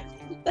reading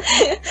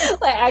this.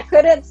 Like, I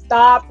couldn't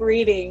stop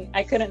reading.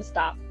 I couldn't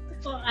stop.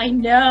 Oh, I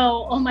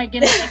know. Oh my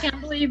goodness, I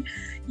can't believe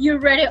you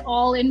read it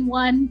all in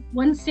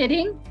one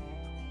sitting.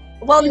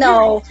 Well,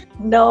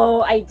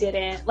 no, I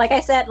didn't. Like I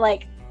said,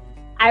 like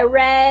I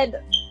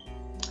read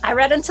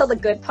until the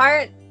good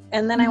part,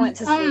 and then I went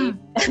to sleep,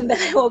 and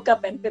then I woke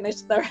up and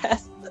finished the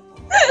rest.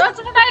 That's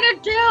what I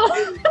did too.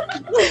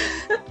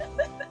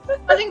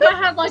 I think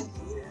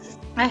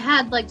I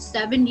had like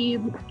 70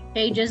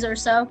 pages or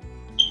so.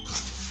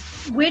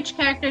 Which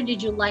character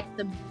did you like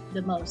the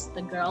most,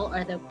 the girl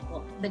or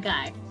the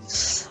guy?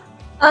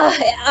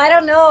 I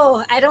don't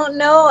know.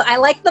 I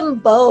like them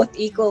both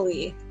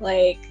equally.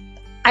 Like,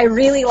 I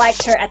really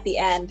liked her at the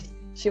end.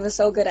 She was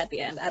so good at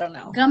the end. I don't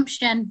know.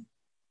 Gumption.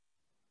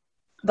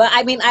 But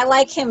I mean, I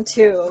like him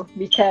too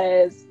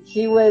because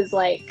he was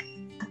like,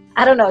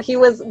 I don't know, he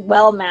was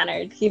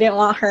well-mannered. He didn't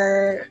want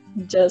her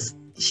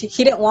he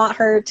didn't want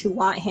her to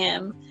want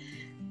him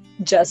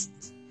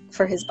just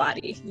for his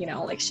body, you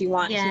know, like he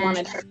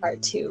wanted her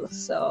heart too.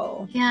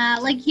 So yeah,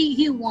 like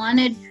he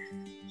wanted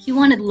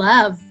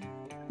love.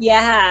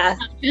 Yeah,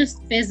 not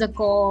just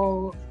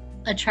physical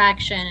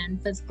attraction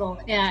and physical.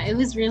 Yeah, it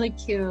was really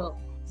cute.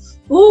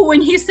 Ooh,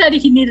 when he said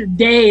he needed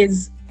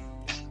days.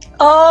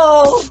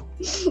 Oh,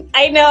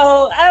 I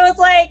know. I was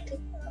like,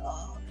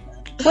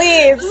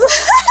 please.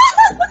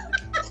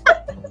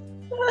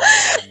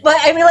 But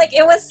I mean, like,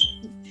 it was,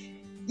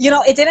 you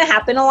know, it didn't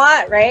happen a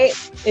lot, right?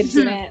 It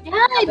didn't happen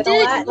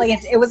a lot.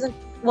 Like, it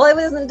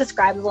wasn't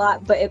described a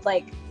lot, but it's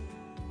like,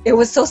 it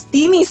was so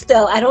steamy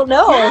still. I don't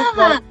know. Yeah,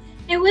 like,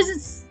 it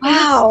was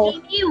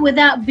steamy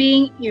without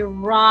being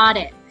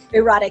erotic.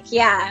 Erotic,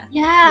 yeah.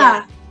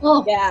 Yeah.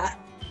 Oh. Yeah.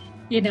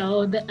 You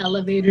know, the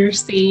elevator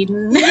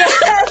scene.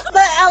 Yes,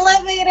 the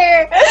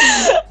elevator.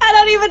 I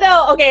don't even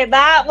know. Okay,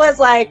 that was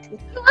like,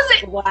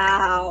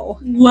 wow.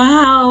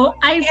 Wow.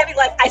 I mean,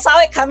 like, I saw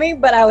it coming,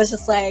 but I was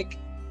just like,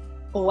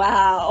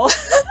 wow.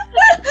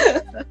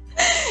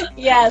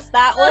 Yes,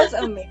 that was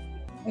amazing.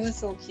 It was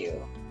so cute.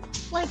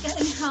 Like,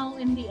 and how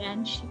in the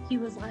end he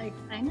was like,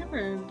 I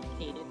never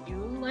hated you.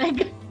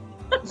 Like,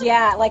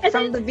 yeah, like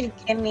from the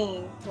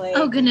beginning. Like,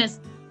 oh goodness.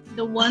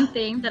 The one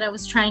thing that I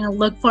was trying to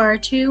look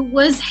forward to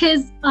was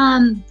his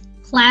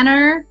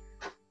planner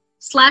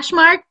slash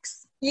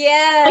marks.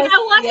 Yeah. Like, I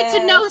wanted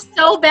to know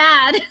so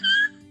bad.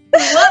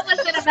 What was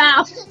it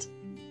about?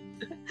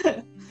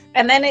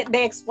 And then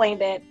they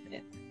explained it.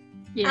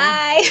 Yeah.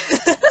 Hi.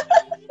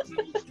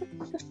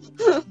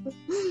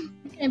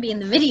 It's gonna be in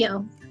the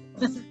video.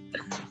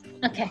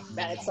 Okay.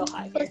 Man, it's so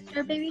hot here.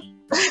 Here, baby.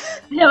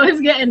 No,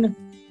 it's getting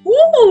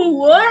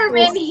warm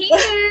in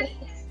here.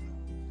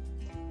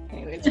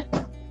 Anyways.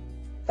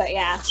 But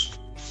yeah,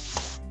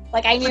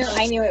 like I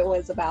knew it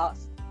was about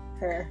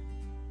her,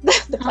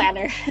 the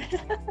planner.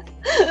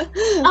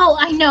 Oh,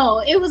 I know.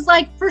 It was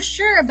like for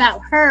sure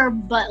about her,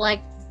 but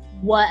like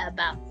what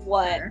about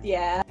her?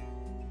 Yeah.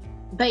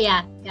 But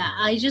yeah,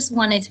 I just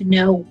wanted to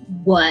know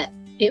what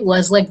it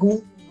was, like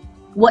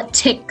what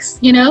ticks,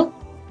 you know?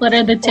 What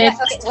are the ticks?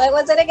 Yeah, okay, what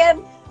was it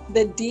again?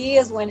 The D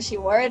is when she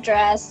wore a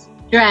dress.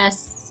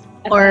 dress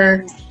And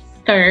or then-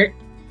 skirt.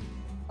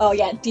 Oh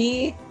yeah,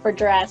 D for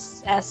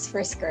dress, S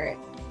for skirt,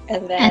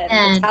 and then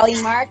the tally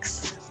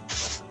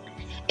marks.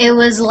 It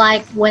was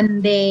like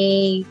when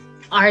they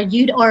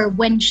argued or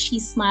when she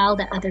smiled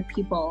at other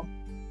people.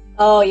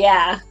 Oh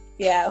yeah,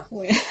 yeah.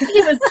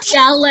 He was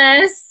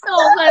jealous.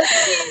 Oh my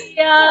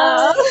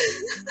god.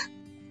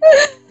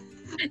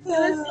 It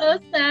was so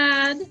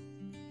sad.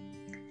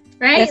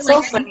 Right? It's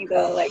so funny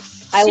though. Like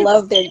I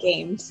love their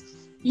games.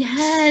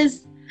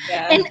 Yes.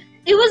 Yeah. And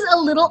it was a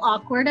little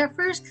awkward at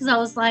first because I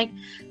was like,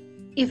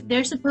 if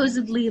they're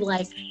supposedly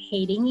like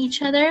hating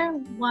each other,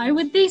 why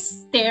would they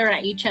stare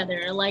at each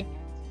other? Like,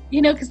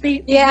 you know, because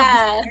they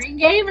have the staring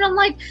game, and I'm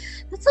like,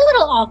 that's a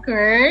little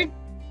awkward.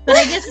 But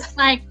I guess it's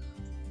like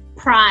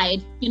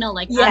pride, you know,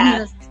 like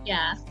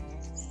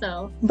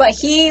So. But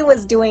he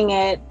was doing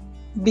it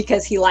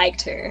because he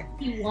liked her.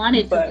 He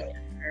wanted to look at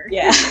her.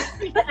 Yeah.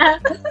 His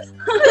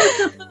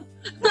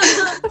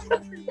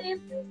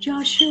name is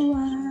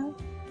Joshua.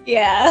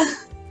 Yeah.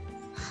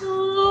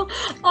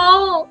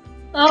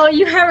 Oh,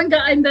 you haven't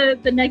gotten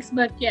the next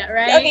book yet,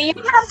 right? Okay, you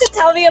have to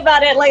tell me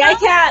about it. Like I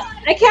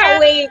can't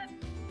wait.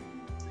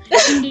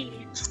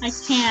 I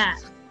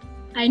can't.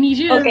 I need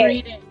you to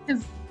read it.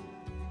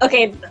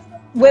 Okay,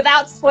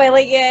 without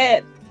spoiling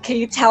it, can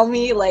you tell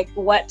me like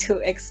what to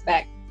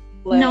expect?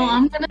 Like, no,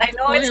 I'm gonna. I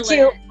know it's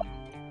cute.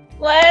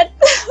 What?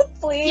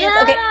 Please. Yeah.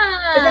 Okay.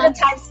 Is it a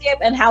time skip,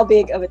 and how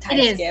big of a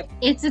time skip?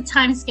 It's a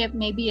time skip,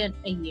 maybe a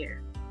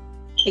year.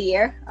 A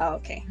year? Oh,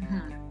 okay.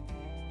 Mm-hmm.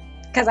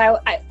 Because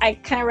I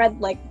kind of read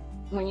like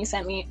when you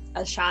sent me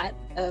a shot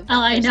of.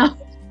 Oh, I know.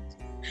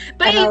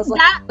 But I was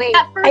like, wait,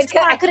 first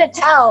I couldn't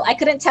tell. I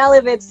couldn't tell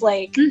if it's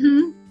like,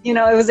 you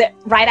know, was it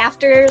right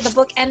after the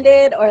book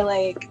ended or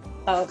like?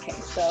 Oh, okay,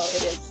 so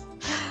it is.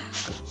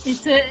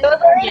 It's cute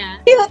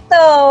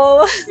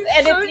though,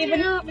 and so it's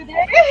even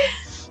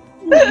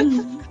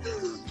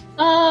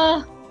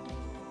cuter.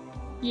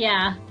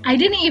 Yeah, I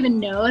didn't even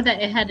know that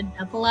it had an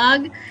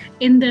epilogue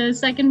in the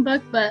second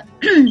book, but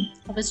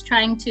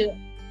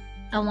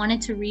I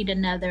wanted to read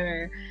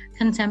another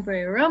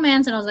contemporary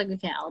romance, and I was like,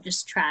 okay, I'll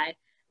just try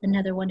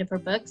another one of her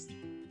books.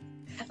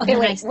 Okay,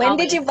 wait, when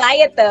did you buy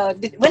it though?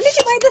 When did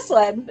you buy this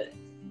one?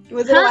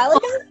 Was it a while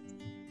ago?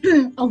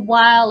 A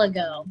while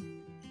ago.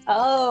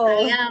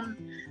 Oh.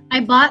 I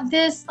bought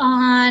this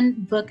on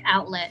Book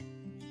Outlet.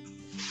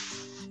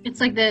 It's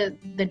like the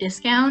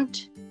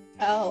discount.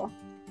 Oh.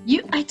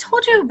 I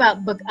told you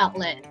about Book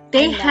Outlet.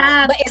 They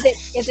have. But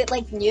is it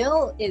like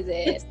new? Is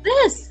it? It's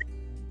this.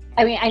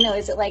 I mean, I know.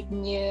 Is it like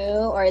new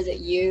or is it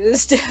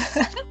used?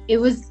 It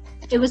was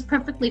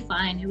perfectly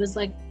fine. It was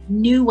like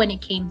new when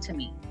it came to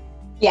me.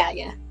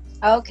 Yeah.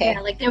 Okay. Yeah,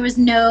 like there was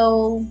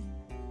no.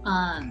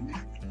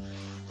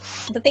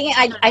 The thing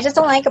I just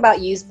don't like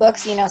about used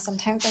books, you know,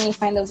 sometimes when you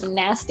find those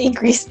nasty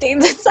grease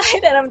stains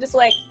inside, and I'm just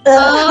like,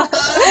 ugh.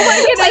 Oh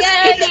my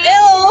goodness,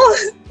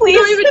 ew, please.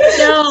 I don't even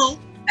know.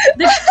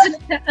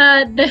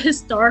 The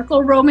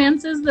historical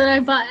romances that I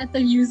bought at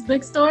the used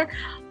bookstore,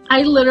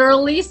 I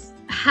literally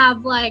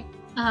have like,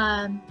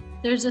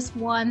 there's this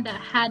one that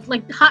had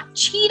like hot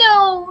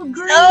Cheeto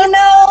grease. Oh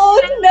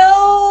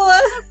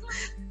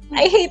no,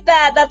 I hate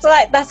that.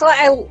 That's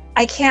why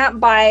I can't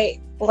buy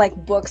like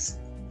books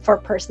for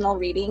personal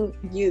reading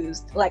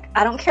used. Like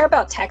I don't care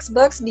about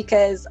textbooks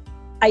because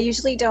I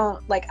usually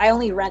don't, like I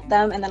only rent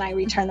them and then I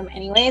return them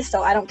anyways,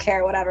 so I don't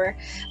care, whatever.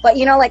 But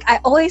you know, like I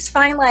always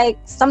find like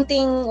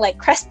something like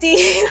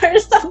crusty or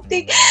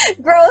something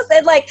gross,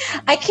 and like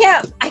I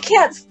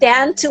can't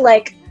stand to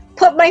like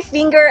put my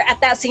finger at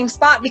that same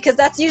spot because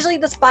that's usually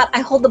the spot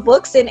I hold the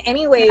books in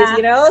anyways,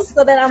 you know?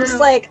 So then I'm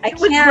just like, I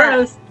can't. It was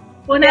gross.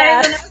 When I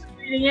was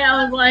reading it,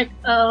 I was like,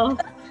 oh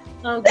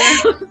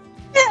gross.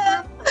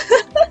 Yeah.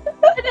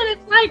 And then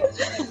it's like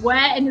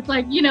wet, and it's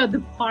like, you know, the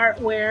part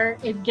where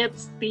it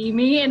gets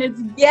steamy, and it's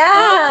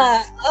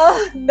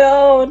oh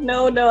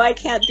no, I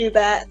can't do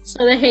that.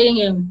 So the hating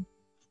game.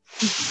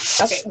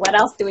 Okay, what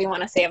else do we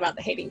want to say about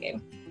the hating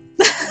game?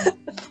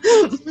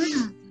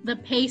 The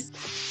pace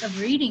of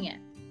reading it.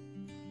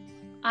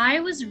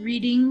 I was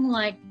reading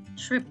like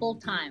triple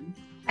time.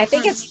 I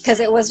think it's because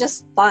it was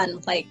just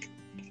fun. Like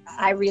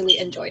I really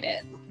enjoyed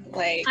it.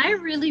 Like I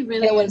really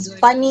it was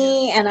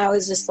funny, and I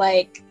was just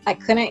like, I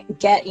couldn't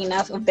get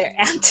enough of their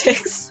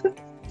antics.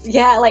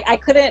 Yeah, like I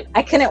couldn't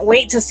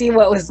wait to see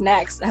what was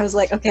next. I was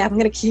like, okay, I'm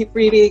gonna keep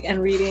reading,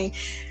 and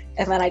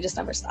then I just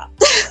never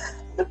stopped.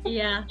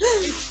 Yeah,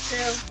 it's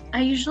true.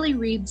 I usually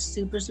read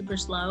super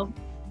slow.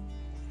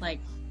 Like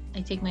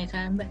I take my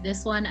time, but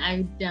this one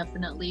I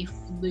definitely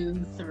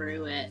flew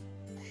through it.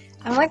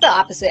 I'm like the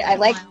opposite. I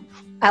like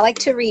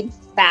to read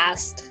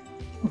fast,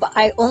 but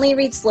I only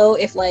read slow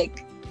if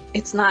like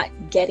it's not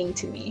getting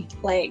to me.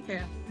 Like,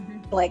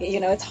 like,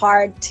 you know, it's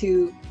hard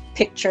to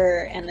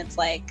picture, and it's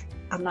like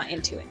I'm not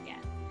into it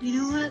yet.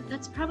 You know what?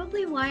 That's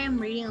probably why I'm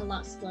reading a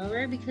lot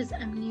slower, because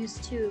I'm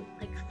used to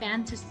like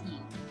fantasy.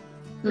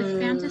 With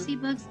fantasy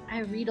books,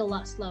 I read a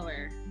lot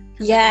slower.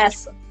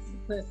 Yes.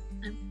 I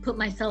put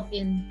myself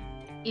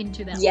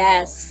into that.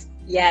 Yes.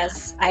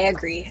 Yes, I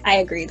agree. I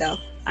agree, though.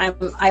 I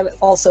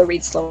also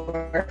read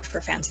slower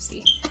for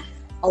fantasy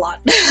a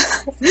lot.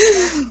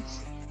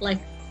 Like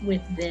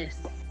with this.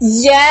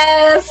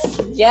 Yes,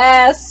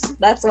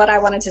 that's what I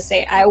wanted to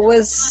say. I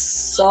was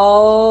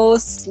so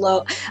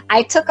slow.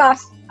 I took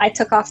off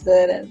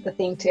the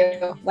thing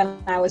too when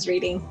I was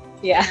reading.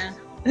 Yeah.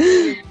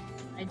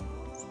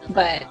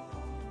 But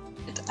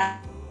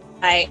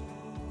I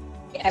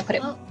put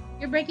it. Oh,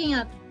 you're breaking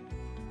up.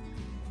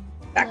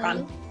 Back Hello?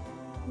 on.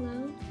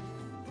 Hello?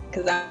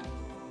 Because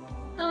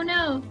Oh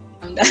no.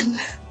 I'm done.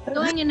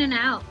 Going in and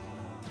out.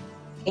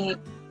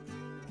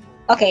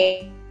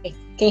 Okay. Can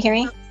you hear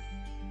me?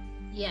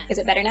 Yeah. Is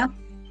it better now?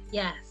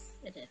 Yes,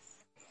 it is.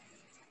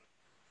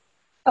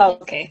 Oh,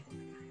 okay.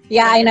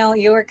 Yeah, I know.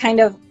 You were kind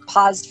of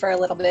paused for a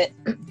little bit.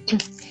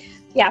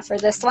 Yeah, for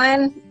this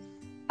one,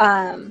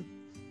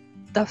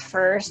 the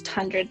first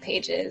 100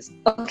 pages.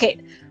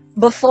 Okay,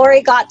 before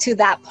it got to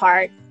that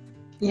part,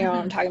 you know what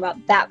I'm talking about,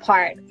 that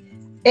part,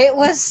 it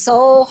was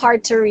so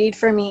hard to read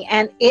for me.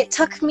 And it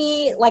took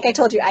me, like I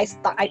told you, I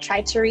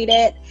tried to read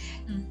it,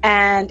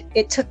 and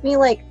it took me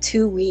like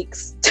 2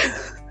 weeks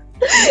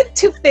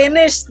to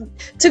finish,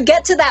 to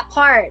get to that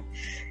part.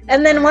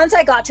 And then once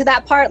I got to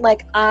that part,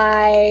 like,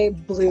 I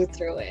blew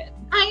through it.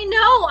 I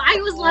know. I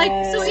was like,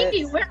 so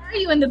Indy, where are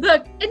you in the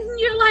book? And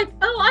you're like,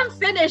 oh, I'm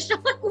finished.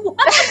 I'm like, what?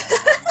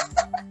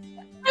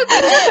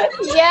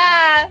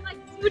 Yeah. Like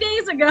 2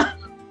 days ago.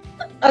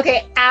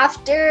 Okay,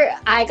 after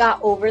I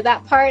got over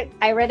that part,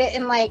 I read it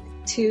in like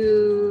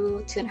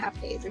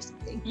 2.5 days or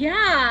something.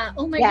 Yeah.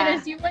 Oh my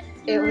goodness, you went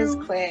through it was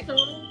quick. so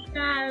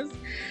fast.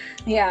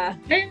 Yeah.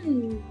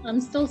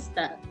 I'm still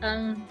stuck.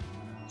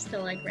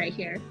 Still like right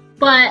here.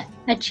 But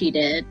I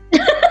cheated.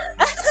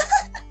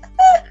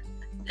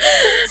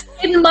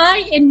 In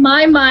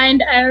my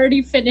mind, I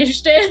already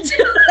finished it.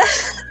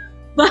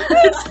 But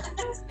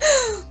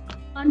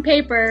on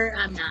paper,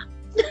 I'm not.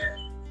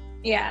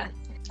 Yeah.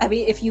 I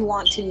mean, if you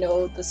want to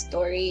know the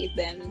story,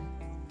 then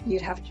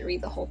you'd have to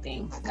read the whole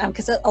thing.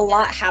 Because a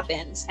lot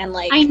happens, and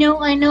like I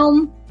know.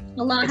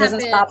 A lot it doesn't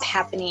happens. stop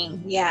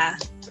happening. Yeah.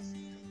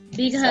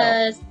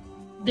 Because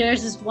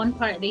there's this one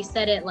part, they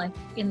said it like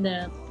in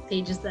the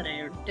pages that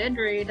I did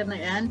read in the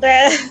end.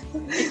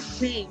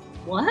 Wait,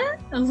 what?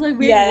 I was like,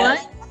 wait,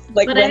 what?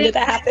 Like, but when did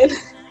that happen?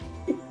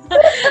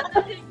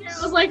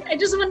 I was like, I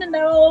just want to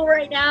know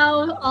right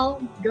now.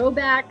 I'll go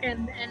back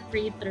and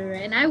read through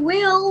it, and I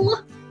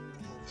will.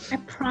 I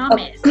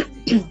promise.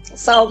 Okay.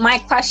 So my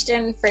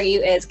question for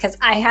you is, because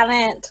I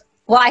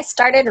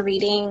started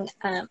reading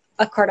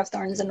A Court of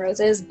Thorns and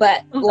Roses,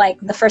 but like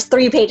the first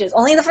 3 pages,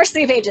 only the first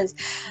 3 pages.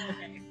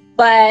 Okay.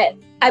 But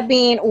I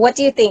mean, what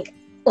do you think?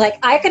 Like,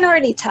 I can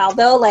already tell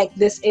though, like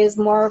this is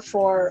more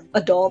for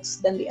adults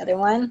than the other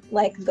one.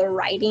 Like the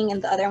writing in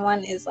the other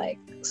one is like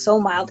so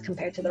mild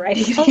compared to the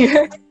writing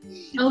here.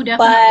 Oh, definitely.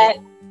 But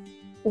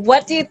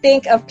what do you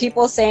think of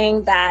people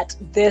saying that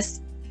this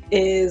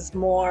is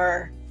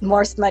more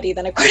smutty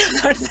than A Court of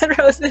Thorns and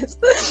Roses?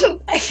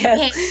 I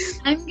guess. Okay,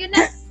 I'm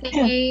gonna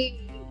say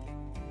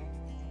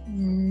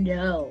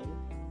no.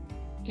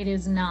 It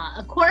is not.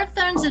 A Court of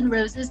Thorns and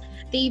Roses,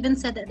 they even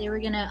said that they were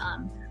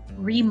gonna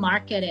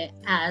remarket it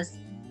as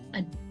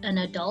an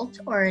adult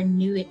or a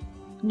new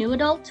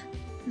adult.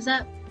 Is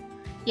that?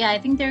 Yeah, I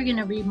think they're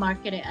gonna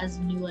remarket it as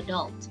new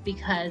adult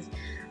because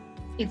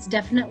it's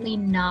definitely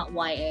not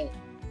YA.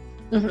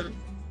 Mm-hmm.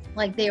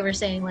 Like they were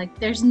saying, like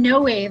there's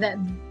no way that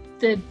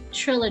the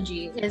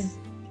trilogy is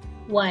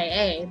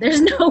YA.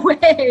 There's no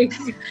way.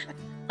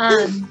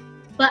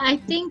 But I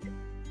think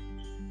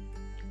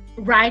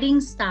writing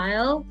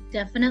style,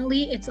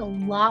 definitely, it's a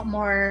lot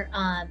more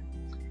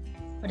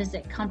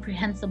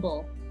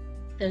comprehensible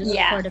than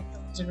The Court of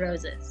Thorns and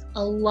Roses.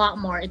 A lot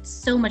more. It's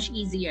so much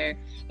easier.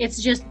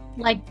 It's just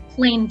like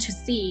plain to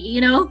see,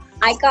 you know?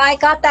 I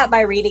got that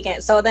by reading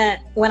it. So then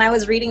when I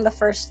was reading the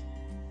first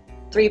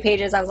 3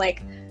 pages, I was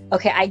like,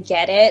 okay, I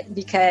get it,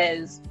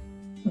 because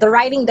the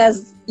writing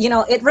does, you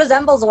know, it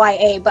resembles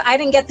YA, but I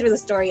didn't get through the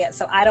story yet,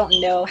 so I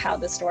don't know how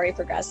the story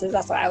progresses.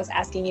 That's why I was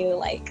asking you,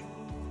 like,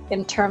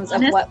 in terms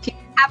of what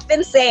people have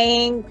been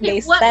saying.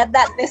 They said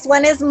that this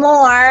one is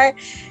more,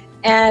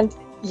 and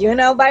you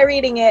know, by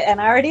reading it,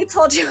 and I already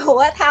told you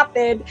what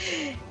happened,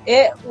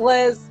 it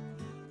was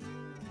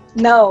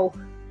no.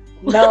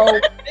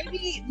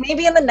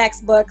 maybe in the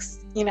next books,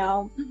 you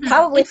know,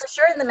 probably for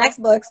sure in the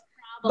next books,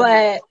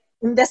 but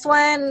this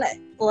one,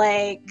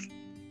 like,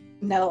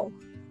 no.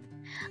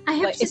 I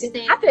have to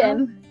say,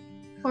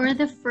 for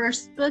the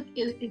first book,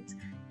 it's.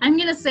 I'm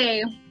gonna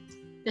say,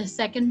 the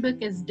second book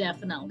is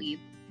definitely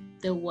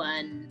the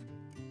one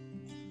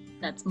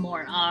that's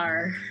more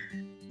R.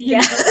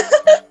 Yeah.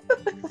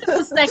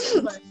 The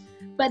second book,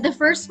 but the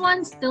first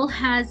one still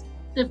has.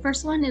 The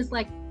first one is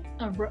like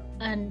a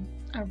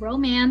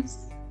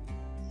romance.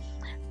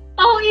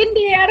 Oh,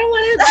 Indy, I don't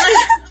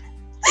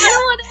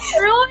want to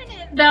ruin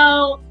it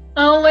though.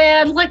 Oh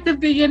man, like the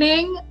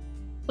beginning.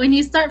 When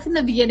you start from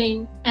the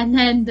beginning and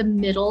then the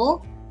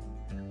middle,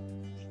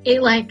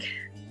 it like,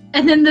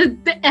 and then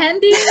the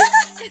ending,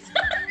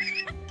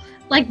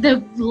 like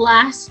the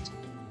last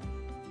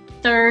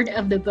third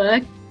of the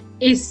book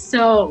is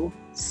so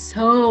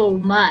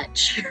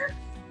much.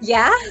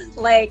 Yeah,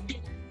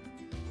 like,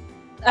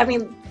 I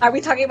mean, are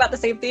we talking about the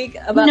same thing?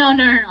 About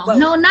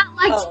No, not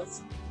like oh.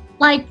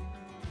 like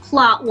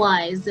plot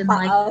wise and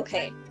like.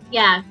 Okay.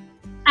 Yeah,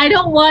 I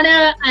don't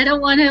wanna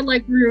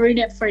like ruin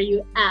it for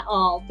you at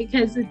all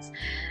because it's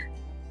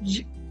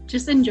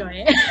just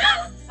enjoy it.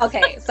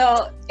 Okay,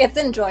 so it's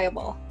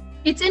enjoyable.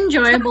 It's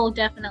enjoyable,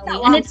 definitely,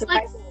 and it's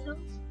like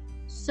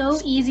so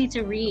easy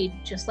to read,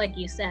 just like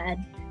you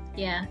said.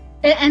 Yeah,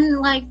 and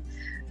like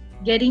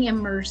getting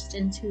immersed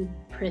into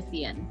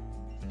Prithian.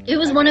 It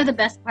was one of the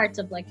best parts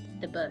of like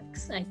the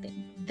books, I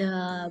think.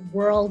 The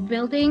world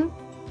building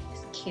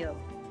is cute.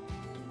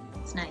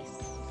 It's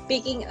nice.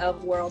 Speaking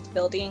of world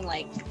building,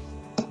 like,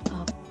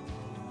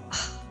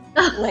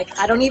 like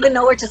I don't even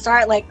know where to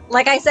start. Like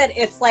I said,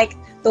 it's like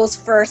those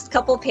first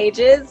couple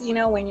pages, you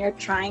know, when you're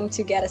trying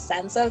to get a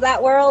sense of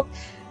that world.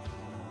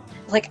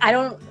 Like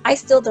I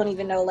still don't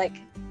even know like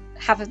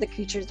half of the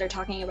creatures they're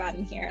talking about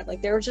in here.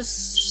 Like there were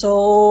just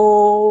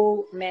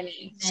so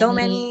many.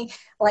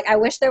 Like I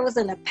wish there was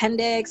an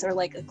appendix or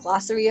like a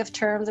glossary of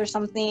terms or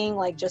something,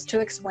 like just to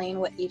explain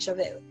what each of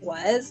it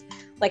was.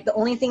 Like the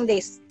only thing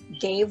they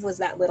gave was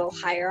that little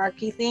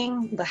hierarchy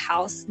thing,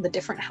 the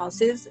different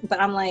houses.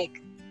 But I'm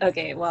like,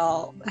 okay,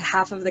 well,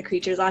 half of the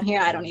creatures on here,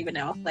 I don't even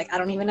know. Like I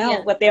don't even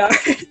know what they are.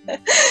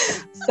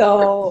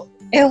 So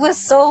it was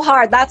so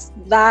hard. That's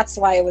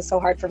why it was so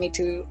hard for me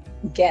to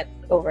get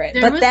over it.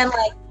 But then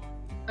like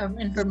of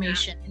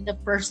information in the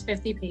first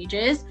 50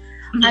 pages.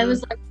 I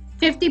was like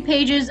 50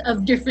 pages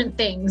of different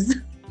things.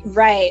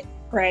 Right.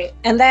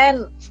 And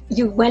then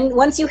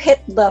once you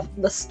hit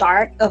the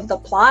start of the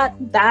plot,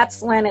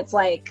 that's when it's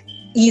like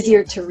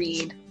easier to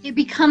read. It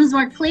becomes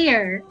more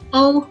clear.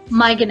 Oh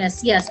my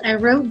goodness. Yes, I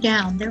wrote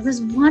down. There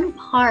was one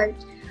part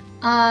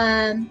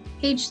on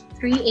page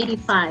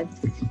 385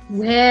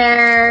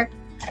 where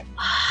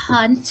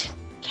Hunt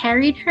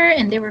carried her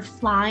and they were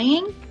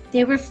flying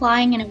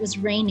and it was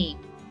raining.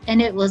 And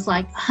it was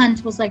like,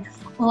 Hunt was like,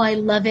 oh, I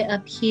love it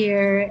up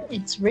here.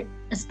 It's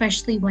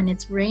especially when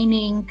it's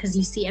raining because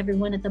you see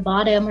everyone at the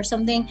bottom or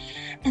something.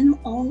 And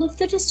all of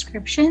the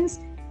descriptions,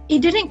 it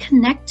didn't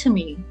connect to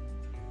me.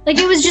 Like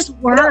it was just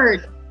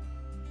words.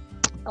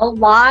 A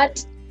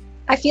lot.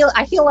 I feel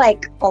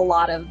like a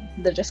lot of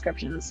the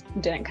descriptions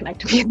didn't connect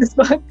to me in this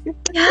book.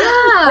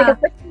 Yeah. Like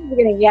especially in the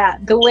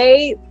beginning, the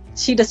way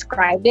she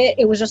described it,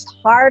 it was just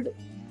hard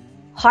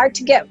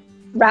to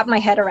wrap my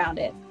head around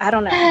it. I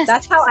don't know. Yes.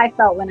 That's how I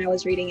felt when I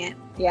was reading it.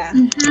 Yeah.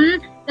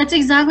 Mm-hmm. That's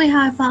exactly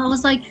how I felt. I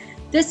was like,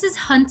 this is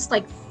Hunt's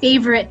like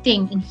favorite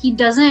thing, and he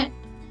doesn't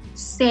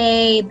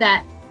say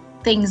that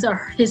things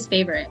are his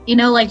favorite. You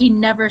know, like he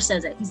never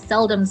says it. He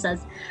seldom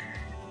says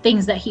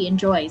things that he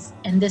enjoys,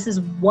 and this is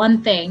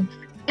one thing.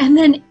 And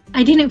then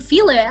I didn't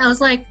feel it. I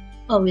was like,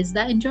 oh, is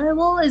that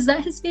enjoyable? Is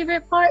that his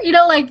favorite part? You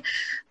know, like,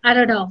 I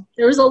don't know.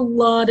 There was a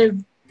lot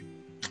of,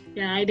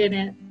 I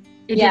didn't.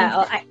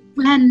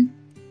 When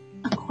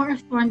A Court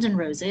of Thorns and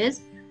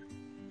Roses,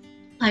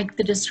 like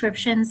the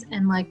descriptions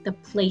and like the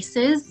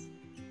places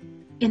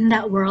in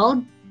that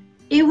world,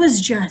 it was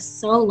just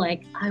so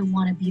like, I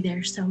want to be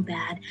there so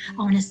bad. I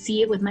want to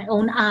see it with my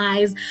own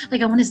eyes.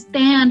 Like I want to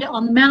stand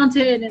on the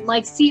mountain and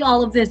like see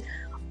all of this.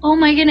 Oh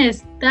my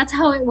goodness, that's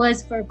how it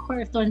was for A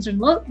Court of Thorns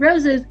and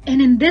Roses.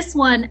 And in this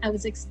one, I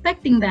was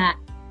expecting that.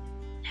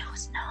 It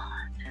was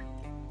not.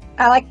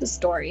 I like the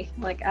story.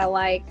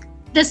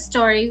 The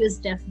story was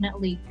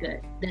definitely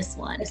good. This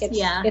one,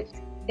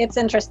 it's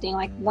interesting.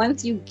 Like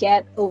once you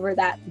get over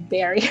that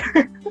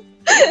barrier,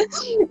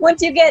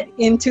 once you get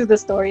into the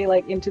story,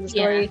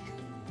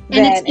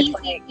 then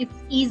it's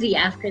easy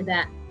after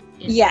that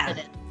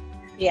incident.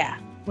 Yeah.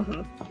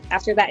 Mm-hmm.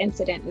 After that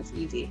incident, it's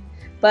easy.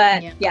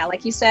 But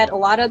like you said, a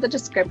lot of the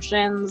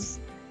descriptions,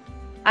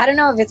 I don't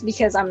know if it's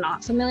because I'm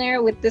not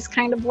familiar with this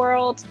kind of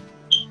world,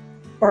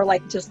 or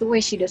like just the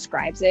way she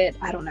describes it.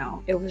 I don't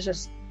know.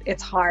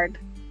 It's hard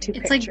to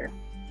picture.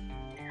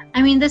 Like,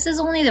 I mean, this is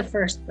only the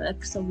first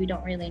book, so we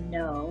don't really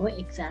know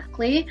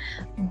exactly,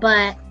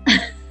 but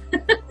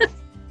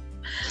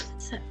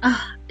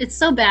it's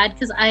so bad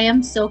because I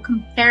am so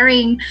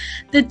comparing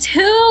the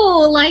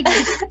two, like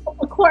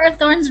A Court of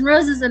Thorns and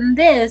Roses and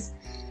this.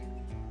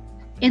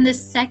 In the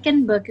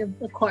second book of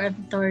A Court of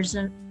Thorns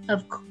and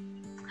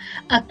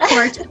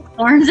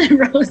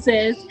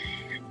Roses,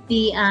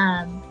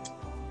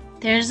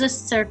 there's a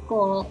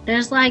circle.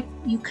 There's like,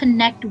 you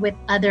connect with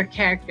other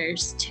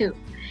characters too.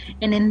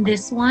 And in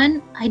this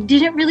one, I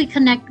didn't really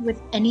connect with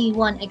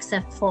anyone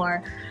except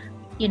for,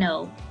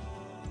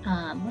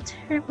 what's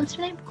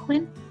her name?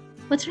 Quinn?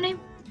 What's her name?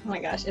 Oh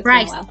my gosh, it's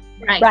Bryce. been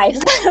a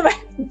while.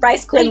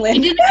 Bryce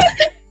Quinlan.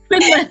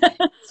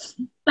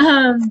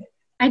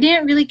 I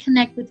didn't really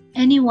connect with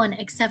anyone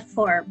except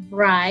for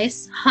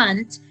Bryce,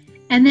 Hunt,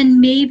 and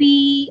then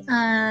maybe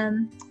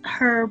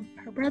her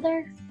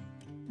brother,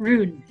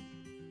 Rune.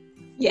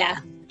 Yeah,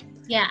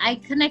 I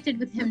connected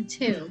with him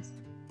too,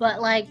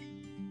 but like,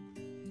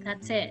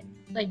 that's it.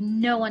 Like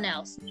no one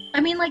else.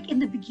 I mean, like in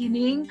the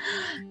beginning,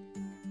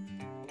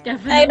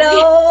 definitely.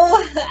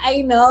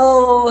 I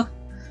know.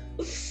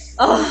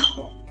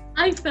 Oh,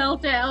 I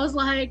felt it. I was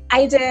like,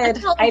 I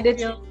did. I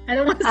did. I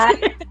don't want to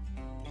say it.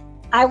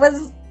 I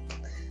was.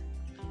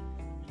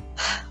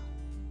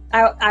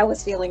 I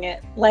was feeling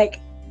it, like,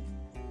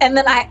 and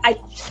then I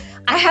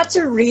had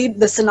to read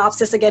the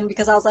synopsis again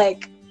because I was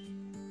like,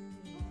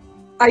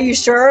 "Are you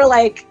sure?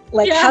 Like,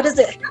 Yeah. how does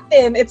it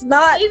happen? It's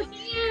not Same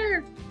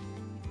here.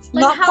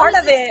 not how part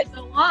is of it."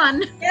 Go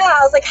on. Yeah,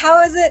 I was like,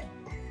 "How is it?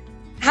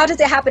 How does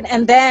it happen?"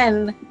 And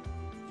then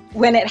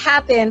when it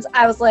happens,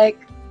 I was like,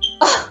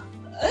 oh,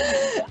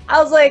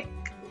 I was like,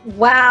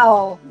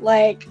 "Wow!"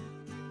 Like,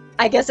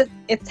 I guess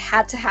it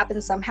had to happen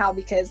somehow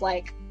because,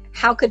 like,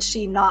 how could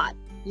she not?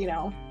 You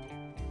know.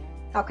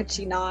 How could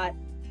she not,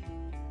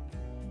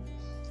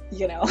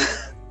 you know?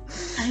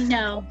 I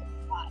know.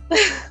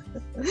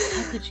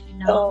 How could she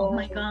not? Oh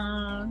my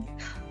god.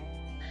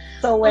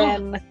 So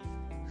when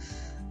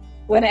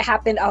it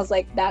happened, I was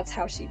like, that's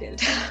how she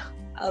did.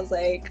 I was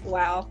like,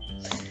 wow.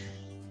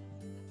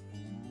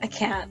 I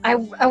can't. I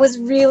was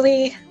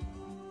really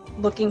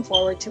looking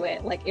forward to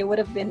it. Like, it would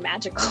have been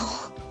magical.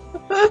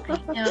 I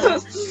know.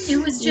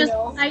 It was just,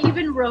 I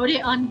even wrote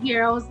it on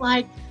here. I was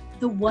like,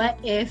 the what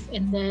if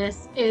in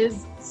this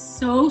is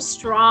so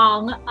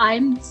strong.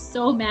 I'm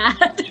so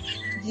mad.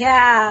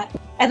 Yeah.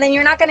 And then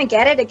you're not going to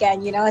get it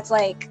again, you know? It's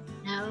like,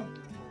 no.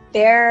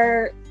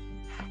 They're...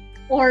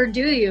 Or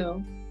do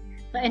you?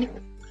 But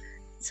anyway,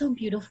 it's so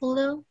beautiful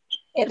though.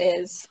 It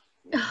is.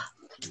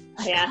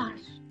 Yeah.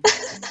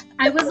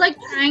 I was like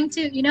trying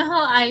to, you know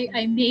how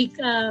I make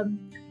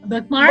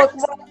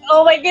bookmarks?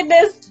 Oh my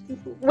goodness.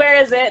 Where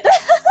is it?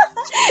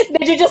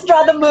 Did you just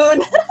draw the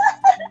moon?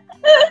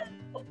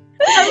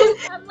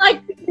 I'm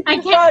like, I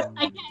can't,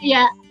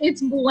 yeah,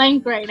 it's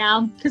blank right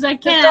now because I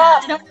can't.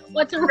 I don't know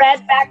what's a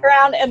red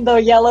background and the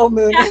yellow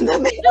moon in the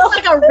middle. It's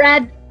like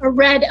a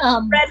red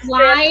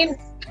line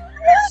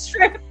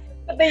strip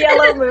with the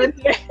yellow moon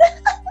here.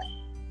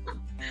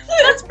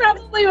 That's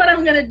probably what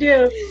I'm gonna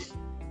do.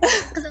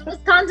 Because I was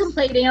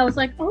contemplating, I was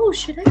like, oh,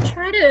 should I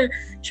try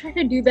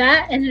to do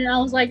that? And then I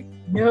was like,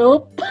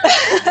 nope.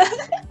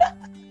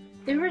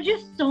 There were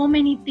just so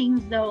many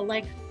things though,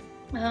 like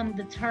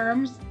the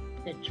terms,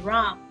 the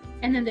drop,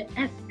 and then the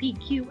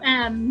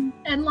SPQM,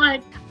 and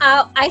like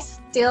I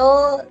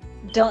still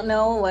don't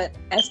know what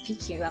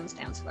SPQM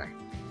stands for.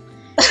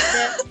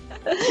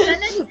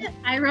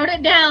 I wrote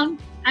it down.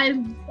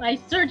 I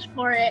searched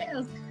for it. It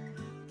was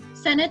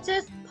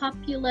Senatus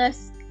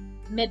Populus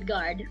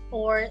Midgard,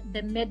 or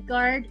the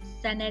Midgard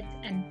Senate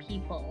and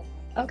People.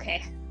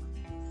 Okay.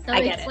 So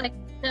it's like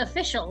the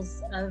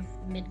officials of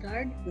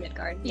Midgard.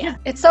 Midgard, yeah.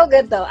 It's so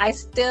good though. I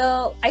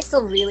still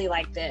really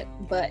liked it,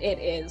 but it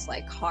is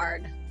like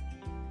hard.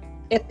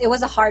 It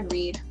was a hard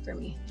read for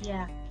me.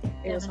 Yeah.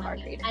 It was a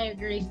hard read. I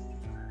agree.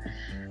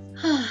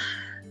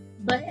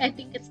 But I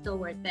think it's still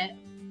worth it.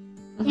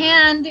 Mm-hmm.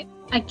 And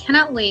I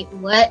cannot wait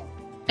what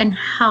and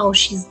how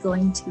she's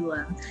going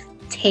to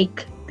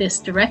take this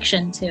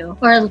direction to,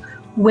 or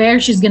where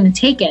she's going to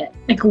take it.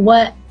 Like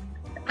what?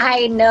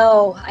 I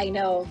know.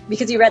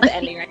 Because you read the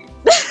ending, right?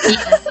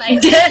 Yes, I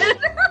did.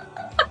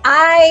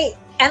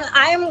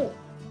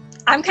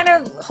 I'm kind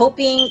of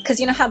hoping, because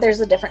you know how there's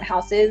the different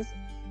houses,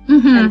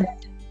 mm-hmm. and then,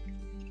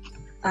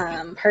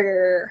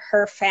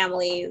 her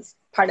family's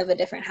part of a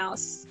different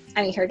house.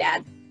 I mean, her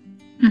dad.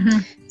 Mm-hmm.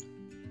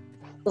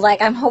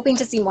 Like, I'm hoping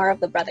to see more of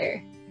the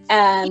brother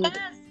and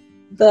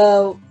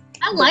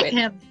I like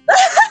him.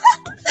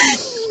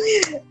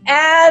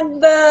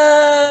 And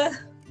the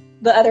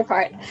other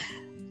part,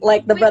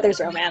 like the brother's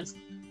romance.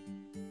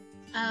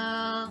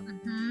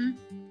 Mm-hmm.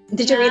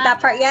 Did you read that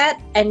part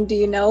yet? And do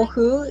you know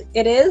who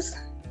it is?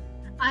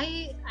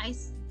 I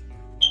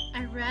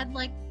read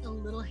like a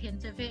little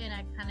hint of it, and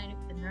I kind of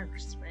knew the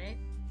nurse, right?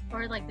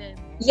 Or like the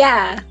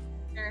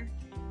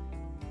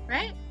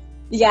right?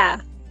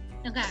 Yeah.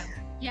 Okay.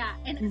 Yeah.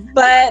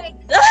 But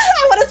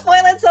I want to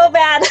spoil it so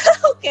bad.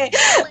 Okay,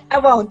 I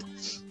won't.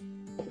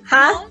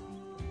 Huh?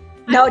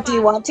 No, do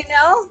you want to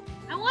know?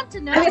 I want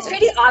to know. I mean, it's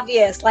pretty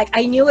obvious. Like,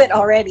 I knew it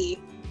already.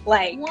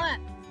 Like, what?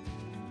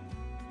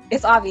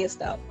 It's obvious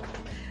though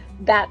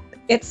that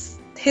it's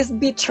his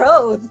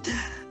betrothed.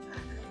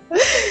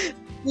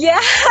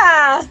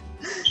 Yeah.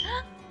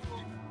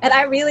 And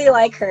I really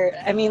like her.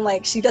 I mean,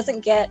 like, she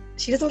doesn't get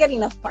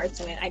enough parts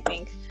in it, I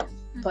think.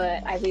 Mm-hmm.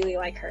 But I really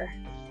like her.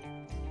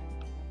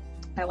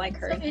 I like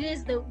her. So it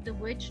is the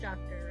witch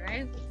doctor,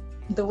 right?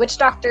 The witch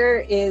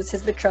doctor is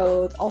his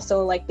betrothed,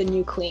 also like the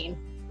new queen.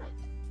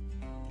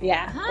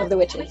 Yeah, of the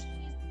witches.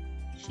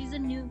 She's a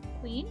new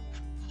queen?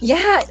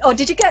 Yeah. Oh,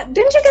 didn't you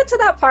get to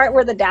that part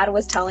where the dad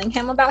was telling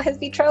him about his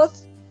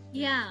betrothed?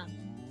 Yeah.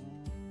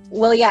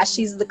 Well, yeah,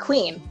 she's the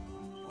queen.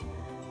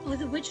 Oh,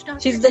 the witch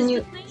doctor. She's the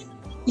new queen?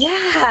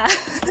 Yeah.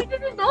 I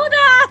didn't know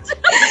that.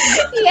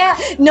 Yeah.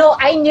 No,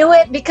 I knew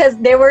it because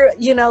they were,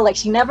 like,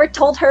 she never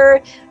told him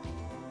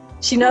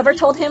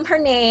her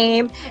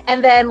name,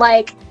 and then,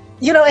 like,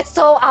 it's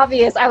so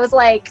obvious. I was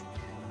like,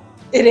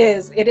 it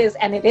is,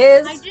 and it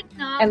is. I did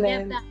not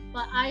get that,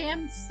 but I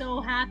am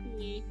so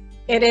happy.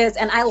 It is,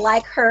 and I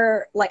like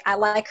her. Like, I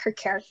like her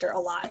character a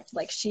lot.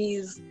 Like,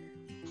 she's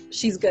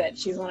she's good.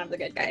 She's one of the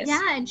good guys.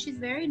 Yeah, and she's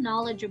very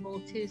knowledgeable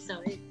too.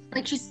 So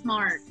she's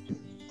smart.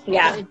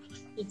 Yeah. So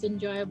it's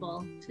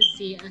enjoyable to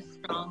see a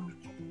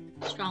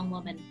strong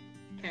woman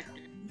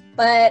character.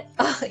 But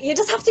you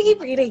just have to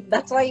keep reading.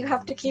 That's why you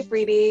have to keep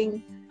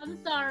reading. I'm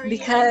sorry.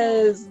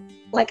 Because,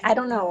 like, I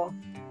don't know.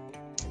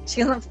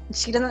 She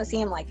doesn't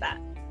seem like that,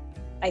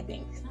 I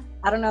think.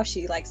 I don't know if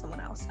she likes someone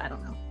else. I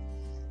don't know.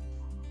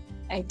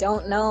 I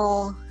don't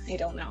know.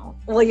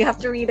 Well, you have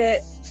to read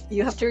it.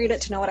 You have to read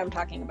it to know what I'm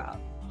talking about.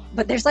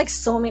 But there's like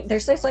so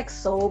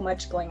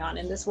much going on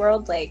in this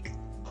world. Like,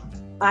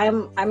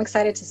 I'm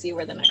excited to see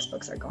where the next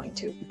books are going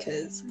to,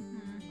 because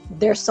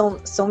there's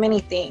so many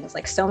things,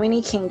 like so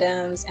many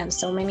kingdoms and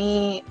so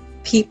many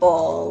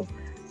people.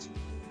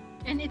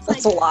 And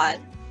it's a lot.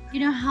 You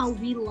know how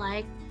we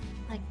like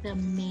the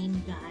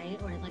main guy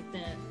or like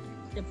the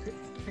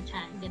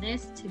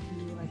protagonist to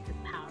be like the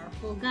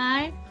powerful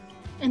guy,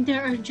 and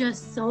there are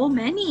just so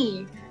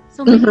many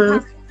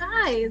powerful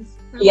guys.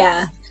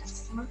 Yeah.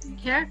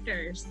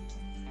 Characters.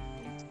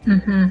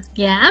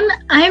 Yeah,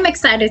 I'm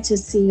excited to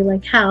see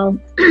like how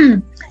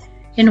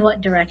in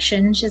what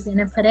direction she's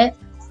gonna put it.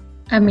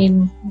 I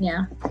mean,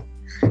 yeah.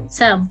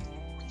 So,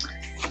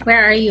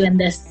 where are you in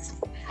this?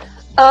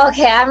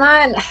 Okay,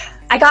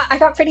 I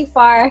got pretty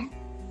far.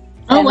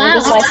 Oh wow!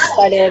 I just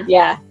started.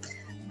 Yeah.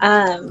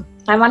 I'm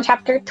on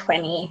chapter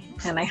 20,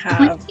 and I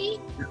have. 20?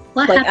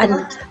 What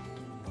happened?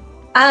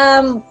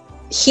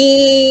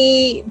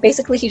 He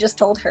just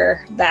told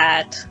her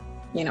that,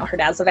 you know, her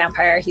dad's a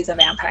vampire, he's a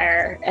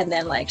vampire, and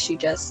then like she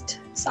just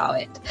saw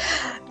it,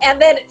 and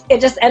then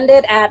it just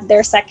ended at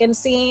their second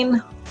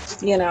scene.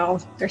 You know,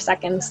 their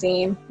second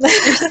scene.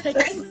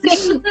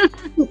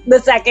 the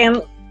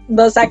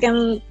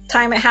second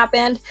time it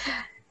happened,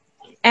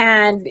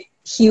 and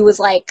he was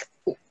like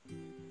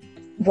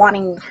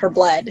wanting her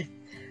blood.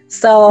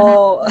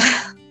 So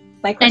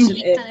my question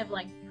is, kind of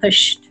like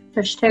pushed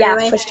her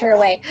away. Pushed her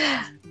away.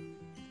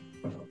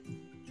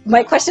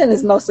 My question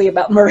is mostly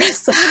about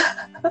Marissa.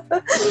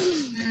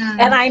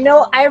 And I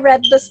know I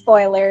read the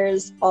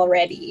spoilers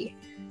already.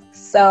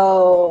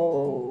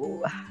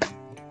 So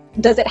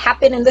does it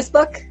happen in this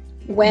book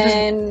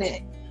when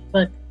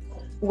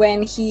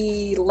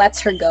he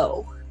lets her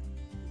go?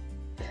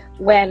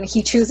 When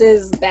he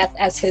chooses Beth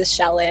as his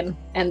Shellin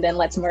and then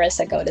lets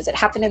Marissa go? Does it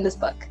happen in this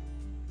book?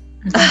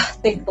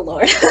 Thank the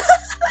Lord.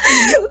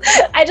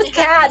 I just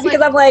can't,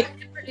 because I'm like,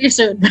 pretty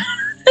soon.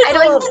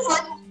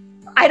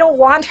 I don't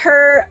want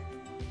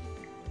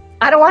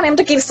him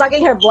to keep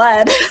sucking her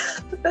blood.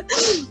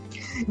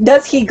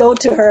 Does he go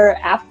to her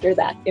after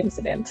that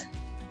incident?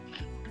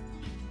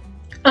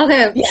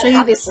 Okay. Yeah, so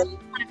obviously.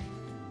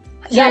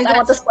 Yes, I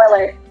want the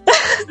spoiler.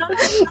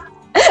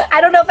 I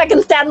don't know if I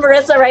can stand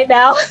Marissa right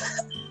now.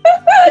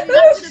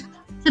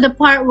 To the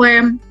part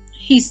where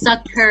he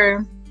sucked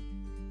her.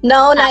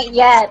 No, not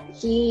yet.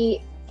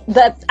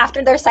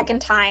 After their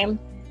second time,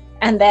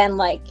 and then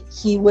like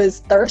he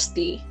was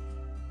thirsty.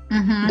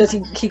 Does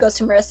he goes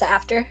to Marissa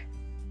after?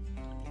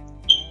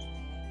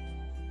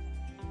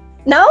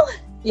 No?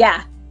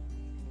 Yeah.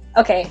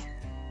 Okay.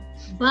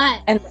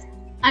 But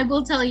I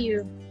will tell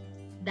you,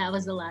 that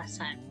was the last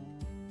time.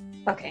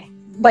 Okay.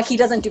 But he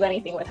doesn't do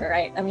anything with her,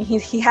 right? I mean,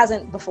 he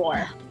hasn't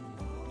before.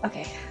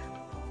 Okay.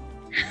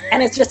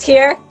 And it's just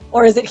here,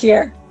 or is it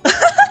here?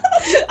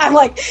 I'm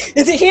like,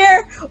 is it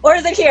here, or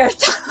is it here?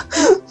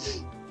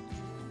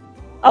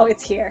 Oh,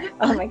 it's here.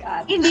 Oh my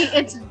God. Indy,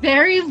 it's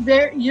very,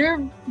 very, you're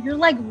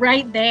like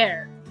right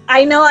there.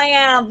 I know I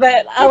am,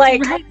 but I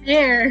like right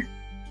there.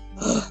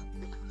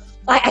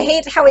 I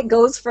hate how it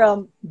goes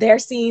from their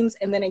scenes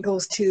and then it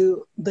goes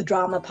to the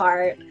drama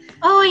part.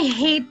 Oh, I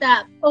hate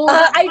that.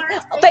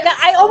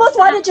 I almost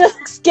want to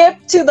just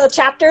skip to the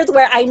chapters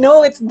where I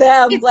know it's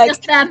them. It's like,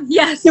 just them.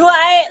 Yes. Do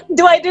I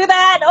do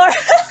that, or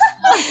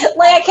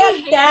like I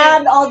can't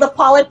stand all the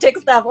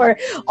politics stuff or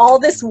all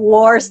this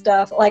war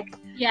stuff? Like,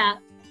 yeah.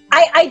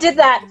 I did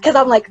that because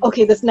I'm like,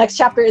 okay, this next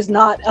chapter is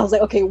not. I was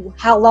like, okay,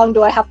 how long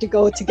do I have to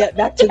go to get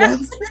back to them?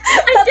 That's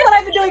what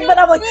I've been doing, but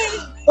I'm like,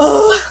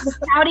 oh.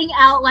 Shouting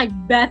out like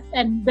Beth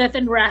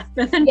and Wrath.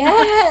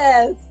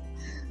 Yes.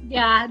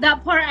 Yeah,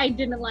 that part I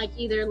didn't like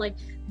either. Like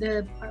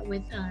the part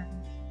with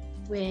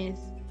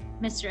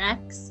Mr.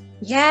 X.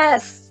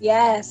 Yes.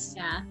 Yeah.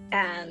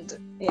 And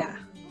yeah.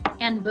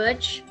 And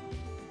Butch.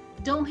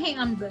 Don't hate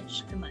on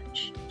Butch too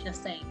much.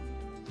 Just saying.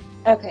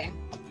 Okay.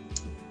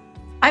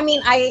 I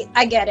mean, I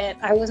get it.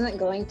 I wasn't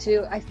going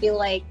to. I feel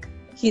like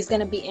he's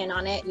going to be in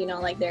on it, you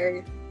know, like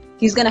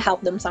he's going to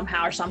help them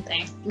somehow or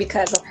something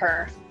because of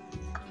her.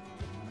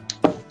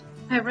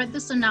 I read the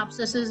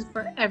synopsises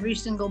for every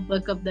single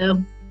book of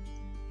the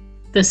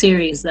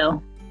series,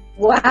 though.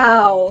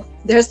 Wow.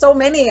 There's so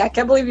many. I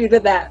can't believe you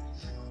did that.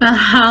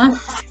 Uh-huh.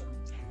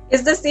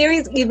 Is the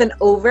series even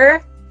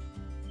over?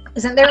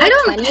 Isn't there like I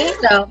don't 20? think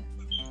so.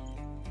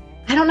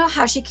 I don't know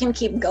how she can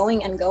keep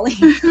going and going.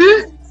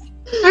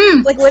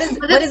 Mm-hmm. Like, what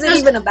is it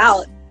even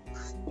about?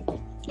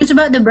 It's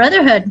about the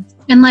Brotherhood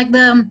and like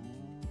the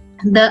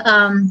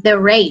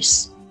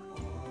race.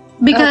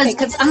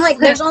 Because I'm like,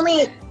 there's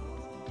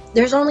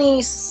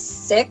only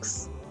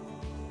 6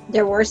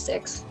 There were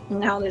 6.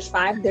 Now there's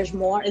 5. There's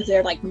more. Is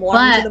there like more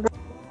into the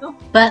book?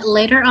 But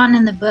later on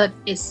in the book,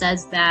 it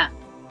says that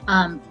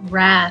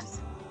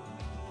Wrath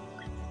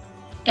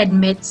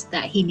admits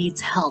that he needs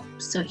help,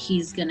 so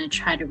he's gonna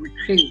try to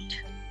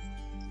recruit.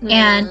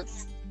 And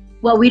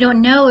what we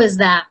don't know is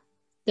that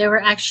there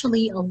were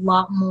actually a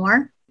lot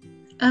more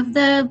of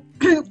the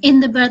in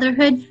the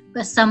Brotherhood,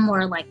 but some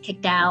were like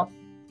kicked out,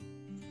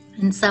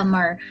 and some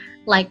are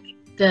like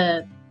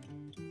the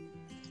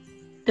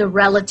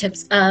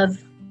relatives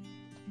of.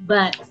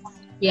 But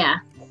yeah,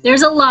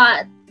 there's a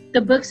lot.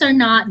 The books are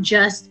not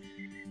just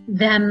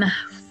them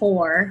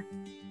 4,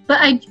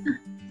 but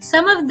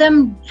some of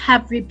them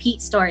have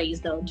repeat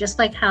stories though, just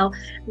like how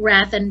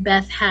Wrath and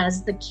Beth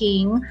has the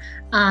king.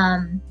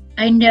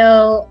 I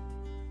know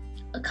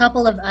a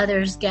couple of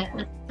others get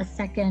a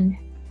second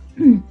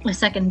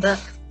book.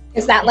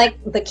 Is that like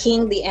the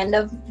king, the end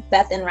of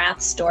Beth and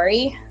Wrath's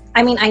story?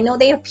 I mean, I know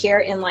they appear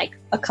in like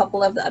a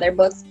couple of the other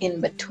books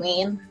in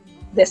between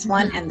this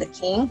one and the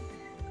king.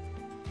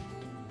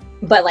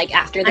 But like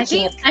after the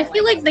king, I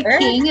feel like the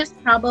king is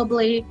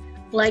probably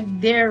like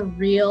their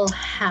real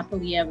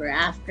happily ever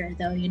after,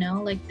 though, you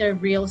know, like they're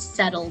really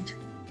settled.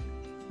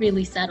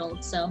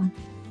 So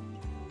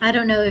I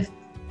don't know if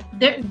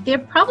they're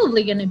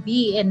probably gonna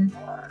be in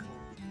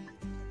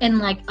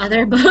like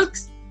other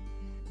books,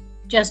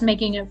 just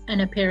making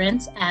an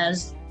appearance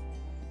as.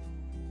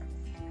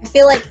 I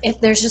feel like if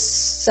there's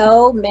just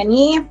so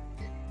many,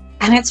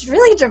 and it's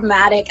really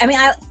dramatic. I mean,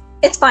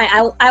 it's fine.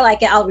 I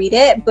like it. I'll read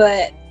it,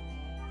 but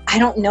I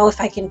don't know if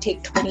I can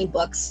take 20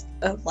 books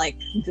of like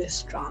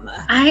this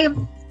drama. I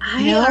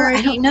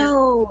don't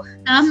know.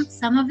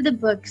 Some of the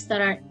books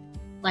that are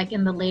like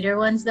in the later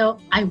ones, though,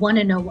 I want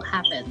to know what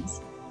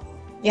happens.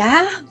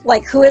 Yeah,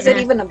 like who is it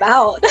even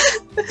about?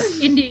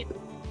 Indy.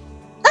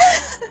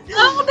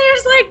 Oh,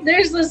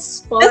 there's a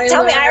spoiler. Just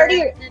tell me. I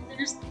already.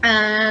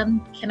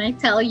 Can I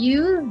tell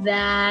you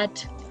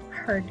that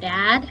her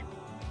dad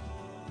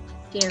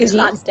is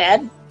not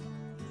dead?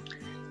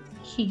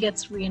 He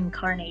gets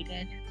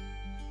reincarnated.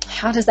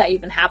 How does that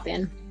even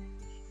happen?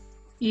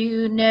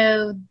 You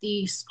know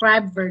the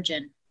scribe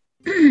virgin.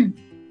 You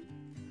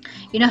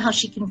know how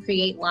she can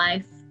create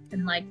life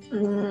and like,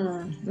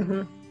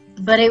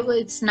 but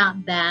it's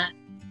not that.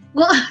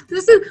 Well,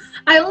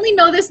 I only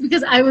know this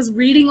because I was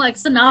reading like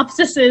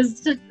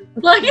synopsises,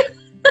 like,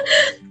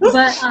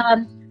 but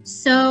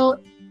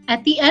so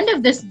at the end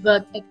of this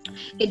book,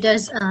 it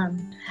does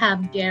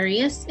have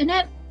Darius in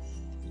it,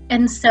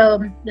 and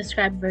so the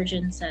scribe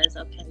virgin says,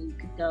 "Okay, you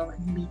could go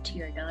and meet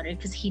your daughter,"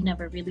 because he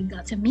never really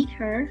got to meet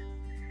her,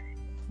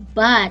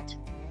 but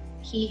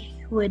he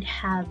would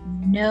have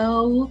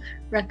no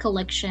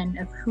recollection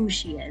of who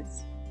she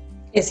is.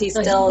 Is he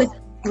still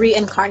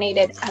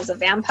reincarnated as a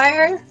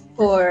vampire,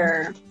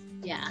 or?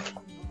 Yeah,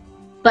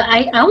 but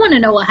I want to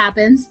know what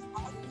happens.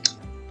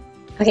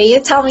 Okay, you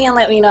tell me and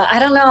let me know. I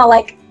don't know,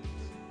 like,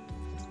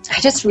 I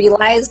just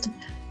realized,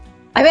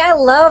 I mean,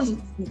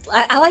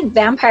 I like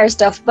vampire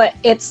stuff, but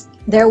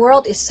their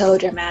world is so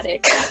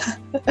dramatic.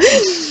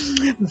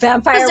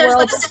 Vampire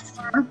worlds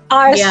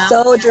are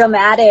so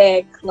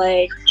dramatic,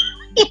 like.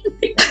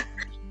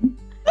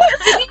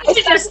 I think you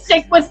should just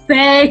stick with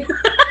Faye.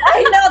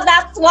 I know,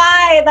 that's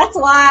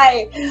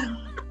why.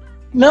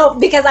 No,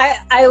 because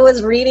I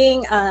was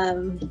reading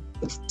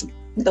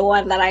the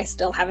one that I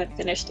still haven't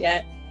finished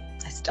yet.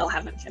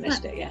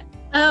 It yet.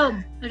 Oh,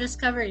 A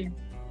Discovery.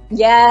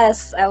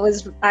 Yes,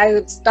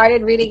 I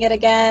started reading it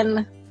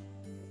again.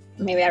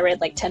 Maybe I read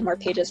like 10 more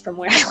pages from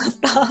where I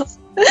left off.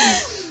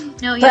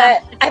 No, yeah.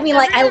 But I mean,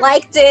 like, I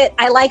liked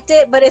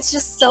it, but it's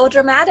just so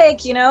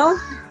dramatic, you know?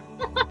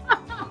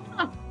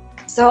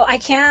 So I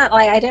can't,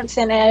 like, I didn't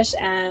finish,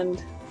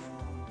 and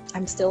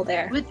I'm still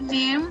there. With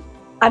me,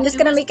 I'm just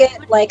gonna make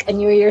it like a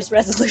New Year's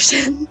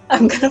resolution.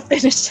 I'm gonna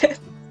finish it.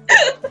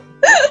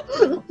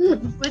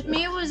 With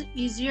me, it was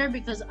easier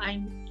because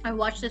I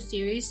watched the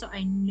series, so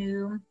I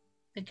knew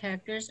the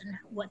characters and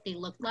what they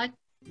looked like.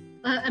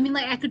 I mean,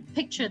 like, I could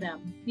picture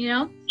them, you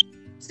know.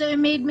 So it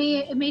made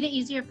it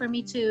easier for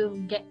me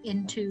to get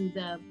into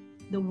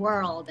the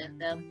world and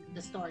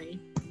the story.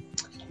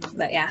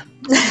 But yeah.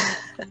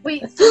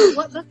 Wait, so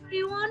what book are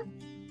you on?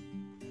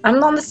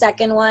 I'm on the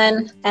second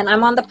one, and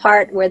I'm on the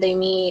part where they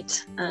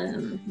meet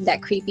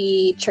that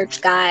creepy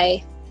church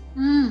guy.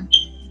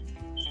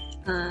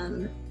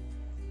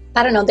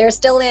 I don't know. They're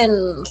still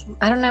in,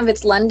 I don't know if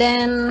it's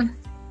London.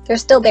 They're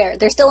still there.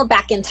 They're still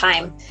back in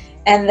time.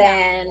 And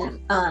then...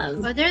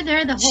 but they're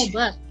there the whole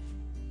book.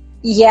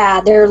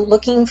 Yeah, they're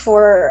looking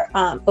for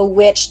a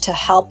witch to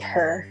help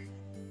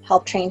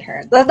train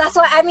her. That's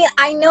why, I mean,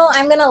 I know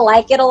I'm going to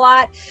like it a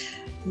lot,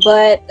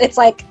 but it's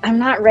like, I'm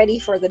not ready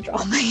for the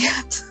drama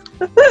yet.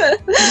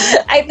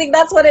 I think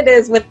that's what it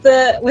is with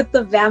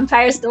the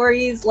vampire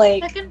stories.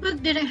 Like, Second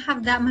book didn't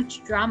have that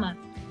much drama.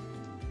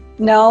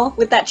 No,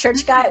 with that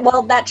church guy.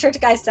 Well, that church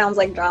guy sounds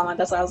like drama.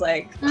 That's why I was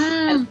like,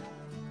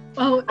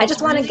 oh, I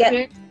just want to get.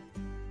 Weird.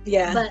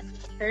 Yeah. But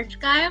church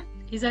guy,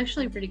 he's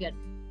actually pretty good.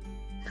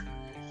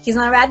 He's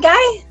not a bad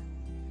guy?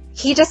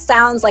 He just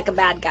sounds like a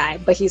bad guy,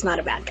 but he's not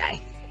a bad guy.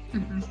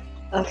 Mm-hmm.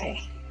 Okay.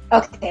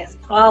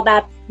 Well,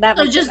 that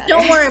So just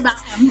don't worry about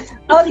him.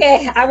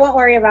 Okay, I won't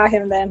worry about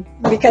him then,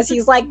 because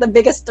he's like the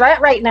biggest threat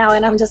right now,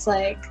 and I'm just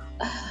like,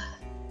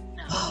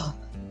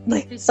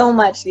 like so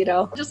much, you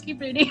know. Just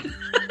keep reading.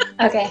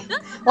 Okay.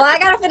 Well, I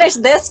gotta finish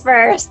this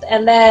first,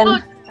 and then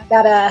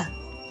I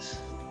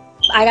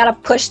gotta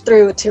push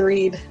through to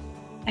read.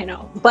 I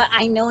know, but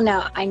I know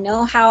now. I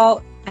know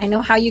how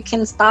you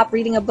can stop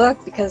reading a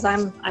book, because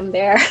I'm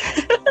there.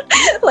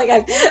 Like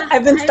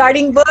I've been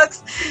starting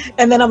books,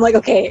 and then I'm like,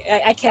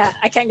 okay, I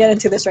can't get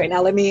into this right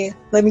now. Let me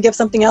give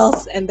something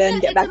else, and then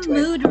get back to it.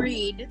 It's a mood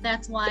read.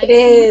 That's why it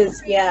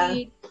is. Yeah.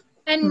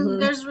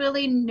 And there's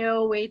really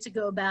no way to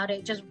go about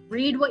it. Just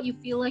read what you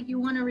feel like you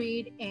want to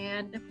read,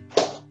 and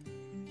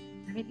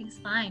everything's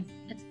fine.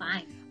 It's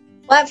fine.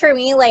 But for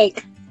me,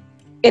 like,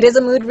 it is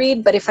a mood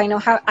read, but if I know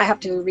how I have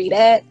to read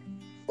it,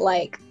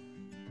 like,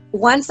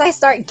 once I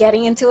start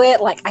getting into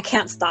it, like, I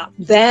can't stop.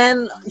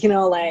 Then, you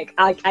know, like,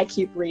 I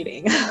keep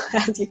reading,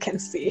 as you can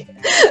see.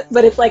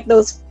 But it's like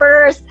those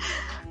first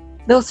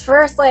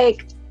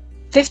like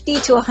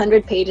 50 to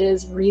 100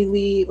 pages,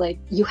 really, like,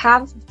 you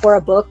have, for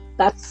a book,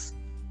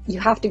 you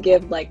have to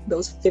give like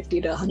those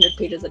 50 to 100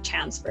 pages a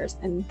chance first,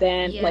 and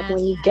then like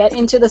when you get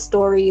into the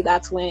story,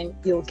 that's when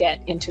you'll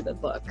get into the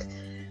book.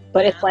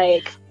 But it's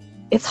like,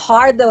 it's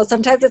hard though.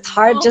 Sometimes it's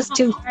hard just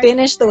to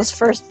finish those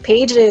first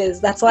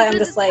pages. That's why I'm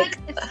just like,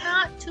 it's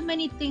not too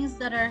many things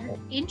that are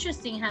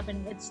interesting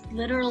happening. It's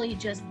literally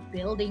just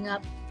building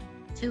up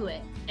to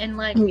it, and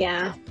like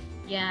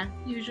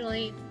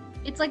usually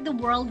it's like the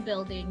world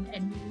building,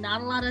 and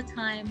not a lot of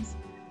times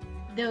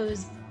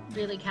those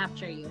really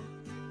capture you.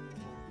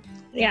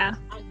 Yeah.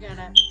 I get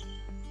it.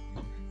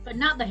 But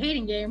not the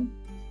hating game.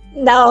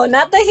 No,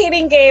 not the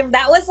hating game.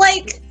 That was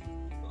like,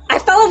 I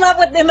fell in love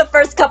within the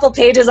first couple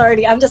pages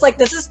already. I'm just like,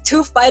 this is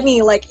too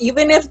funny. Like,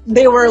 even if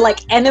they were like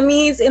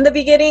enemies in the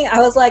beginning, I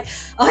was like,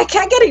 oh, I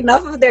can't get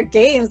enough of their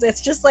games.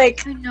 It's just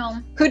like, I know.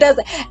 Who does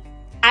it?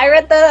 I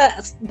read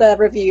the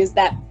reviews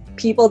that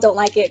people don't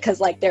like it because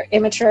like they're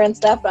immature and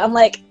stuff. But I'm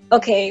like,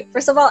 okay,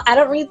 first of all, I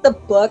don't read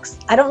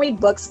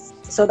books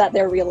so that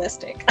they're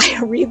realistic.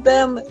 I read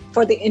them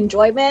for the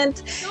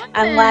enjoyment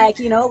and like,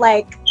 you know,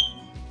 like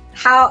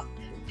how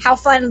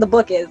fun the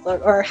book is,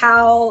 or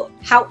how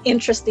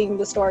interesting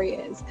the story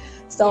is.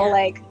 So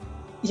like,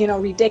 you know,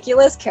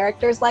 ridiculous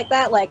characters like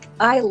that, like,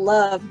 I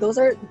love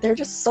they're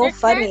just so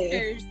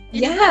funny.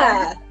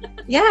 Yeah,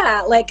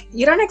 like,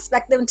 you don't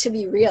expect them to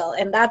be real,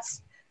 and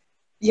that's,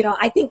 you know,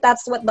 I think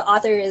that's what the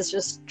author is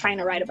just trying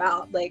to write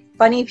about, like,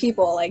 funny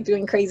people like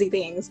doing crazy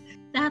things.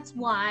 That's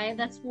why.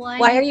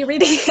 Why are you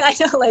reading? I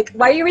know, like,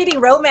 why are you reading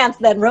romance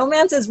then?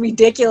 Romance is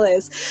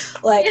ridiculous.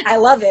 Like, I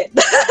love it.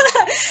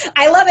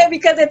 I love it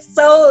because it's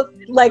so,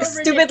 like,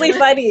 so stupidly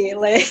funny.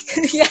 Like,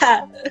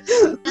 yeah.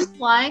 That's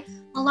why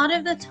a lot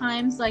of the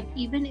times, like,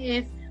 even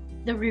if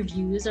the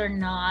reviews are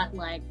not,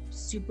 like,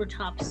 super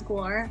top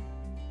score,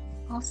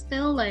 I'll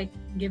still, like,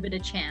 give it a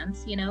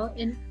chance, you know?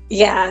 And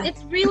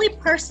it's really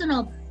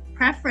personal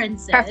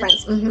preference.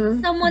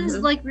 Someone's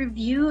like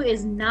review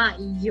is not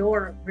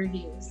your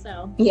review,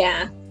 so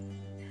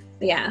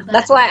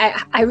that's why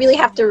I really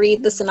have to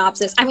read the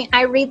synopsis. I mean,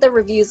 I read the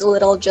reviews a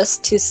little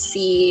just to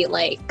see,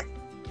 like,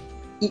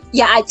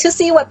 to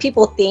see what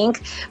people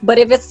think. But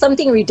if it's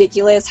something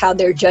ridiculous, how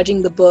they're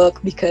judging the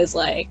book because,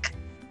 like,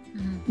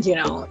 you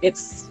know,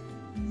 it's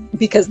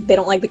because they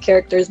don't like the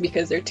characters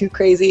because they're too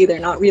crazy, they're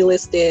not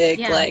realistic,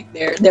 like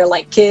they're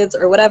like kids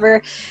or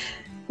whatever,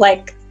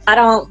 like, I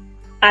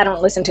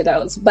don't listen to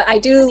those. But I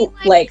do,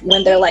 like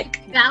when they're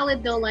like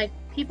valid though, like,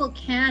 people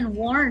can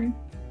warn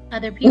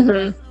other people,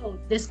 like, oh,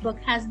 this book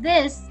has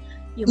this,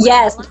 you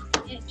might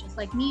like it just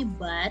like me,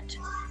 but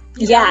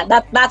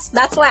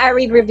that's why I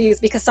read reviews,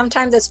 because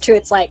sometimes it's true.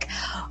 It's like,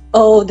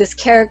 oh, this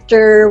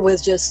character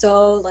was just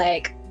so,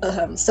 like,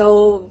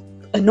 so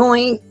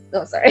annoying.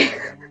 Oh, sorry.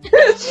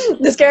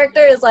 This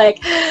character is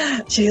like,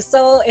 she's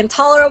so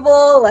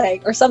intolerable,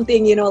 like, or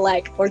something, you know,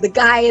 like, or the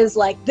guy is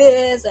like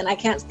this and I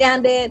can't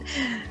stand it.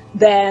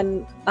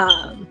 Then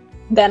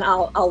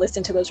I'll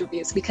listen to those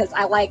reviews, because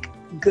I like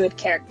good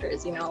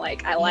characters, you know,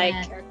 like, I like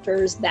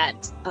characters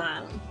that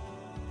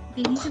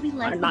they need to be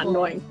likable, are not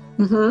annoying.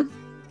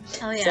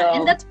 Oh yeah, so,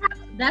 and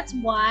that's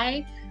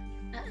why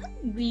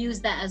we use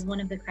that as one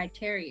of the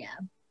criteria.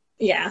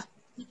 Yeah,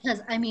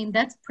 because I mean,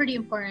 that's pretty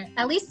important,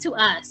 at least to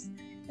us.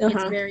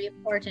 It's very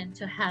important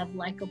to have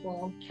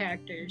likable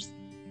characters,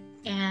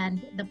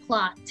 and the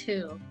plot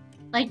too.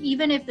 Like,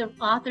 even if the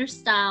author's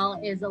style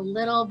is a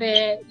little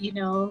bit, you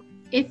know,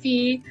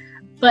 iffy,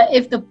 but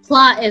if the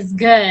plot is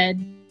good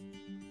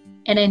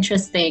and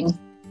interesting,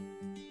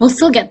 we'll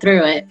still get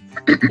through it.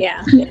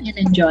 And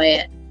enjoy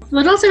it.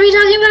 What else are we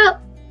talking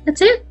about?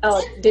 That's it?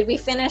 Oh, did we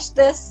finish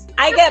this?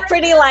 I get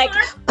pretty, like,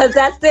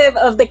 possessive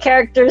of the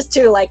characters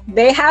too. Like,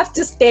 they have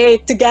to stay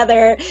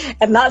together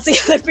and not see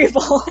other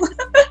people.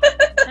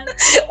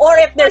 Or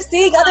if they're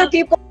seeing other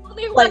people,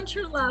 they want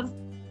true love.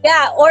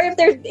 Yeah, or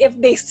if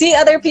they see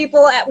other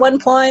people at one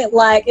point,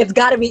 like, it's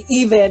got to be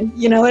even.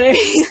 You know what I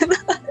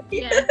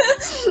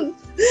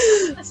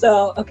mean?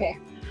 So okay,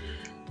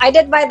 I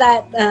did buy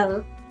that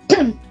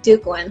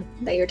Duke one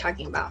that you're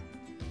talking about.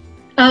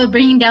 Oh,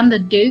 Bringing Down the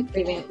Duke?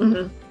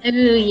 Mm-hmm. Oh,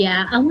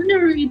 yeah. I want to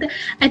read that.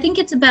 I think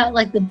it's about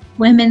like the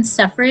women's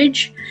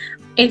suffrage.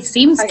 It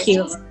seems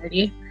cute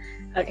already.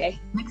 Okay.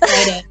 I'm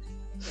excited.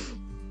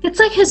 It's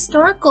like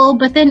historical,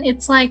 but then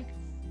it's like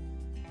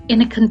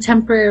in a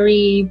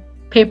contemporary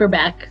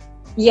paperback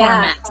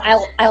Yeah,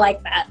 format. I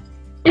like that.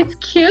 It's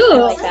cute. I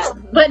like that.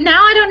 But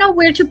now I don't know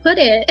where to put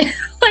it.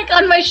 Like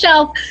on my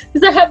shelf,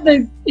 because I have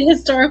the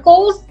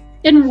historicals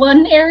in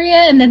one area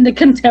and then the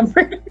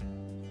contemporary.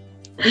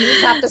 You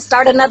just have to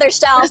start another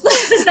shelf.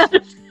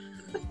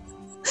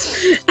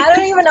 I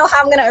don't even know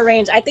how I'm gonna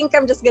arrange. I think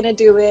I'm just gonna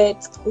do it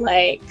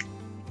like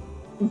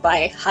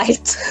by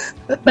height.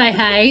 By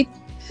height.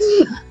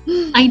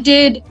 I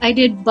did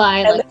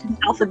by like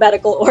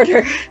alphabetical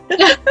order.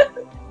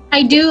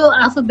 I do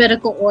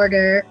alphabetical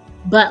order,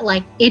 but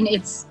like in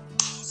its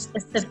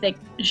specific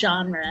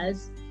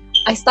genres.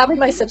 I stopped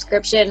my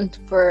subscription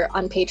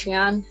on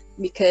Patreon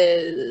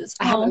because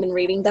I haven't been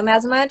reading them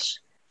as much.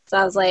 So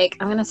I was like,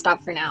 I'm gonna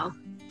stop for now,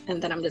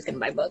 and then I'm just gonna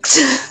buy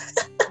books.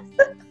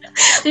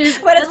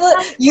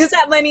 But use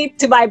that money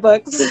to buy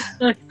books.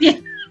 Yeah.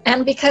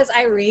 And because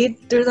I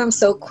read through them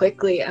so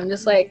quickly, I'm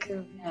just like,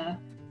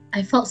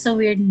 I felt so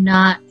weird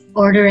not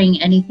ordering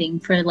anything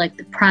for like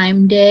the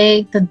Prime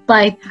Day, the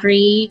buy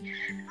 3.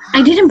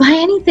 I didn't buy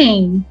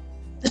anything.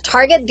 The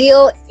Target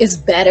deal is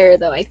better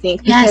though, I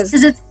think. Because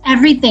it's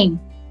everything.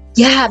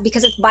 Yeah,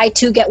 because it's buy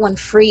 2 get 1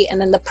 free, and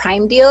then the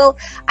Prime deal,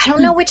 I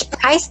don't know which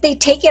price they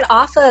take it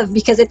off of,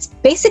 because it's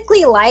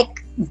basically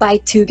like buy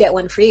 2 get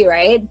 1 free,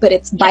 right? But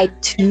it's buy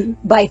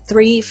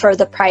 3 for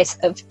the price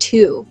of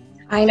 2.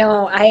 I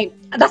know.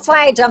 That's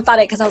why I jumped on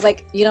it, because I was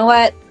like, you know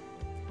what?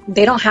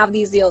 They don't have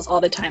these deals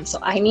all the time, so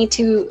I need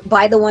to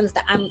buy the ones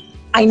that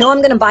I know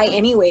I'm gonna buy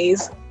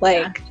anyways.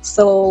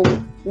 So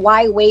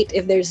why wait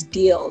if there's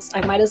deals?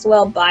 I might as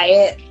well buy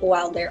it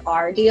while there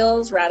are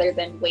deals rather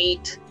than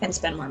wait and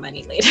spend more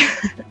money later.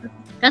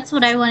 That's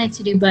what I wanted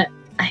to do, but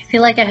I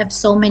feel like I have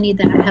so many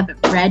that I haven't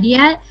read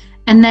yet.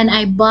 And then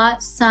I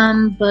bought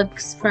some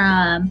books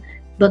from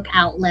Book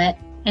Outlet.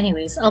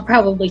 Anyways, I'll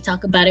probably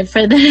talk about it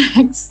for the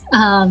next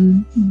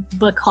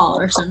book haul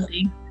or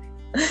something.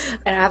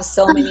 And I have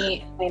so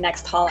many in my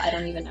next haul, I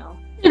don't even know.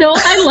 You know,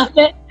 I love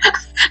it.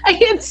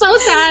 It's so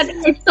sad.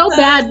 It's so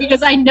bad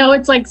because I know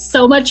it's like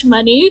so much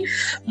money.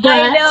 But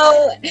I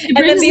know. It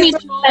brings me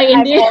joy,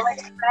 Indy.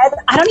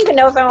 I don't even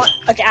know if I want.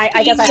 Okay,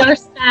 I guess I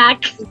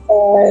stack.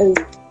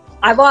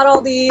 I bought all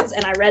these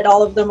and I read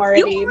all of them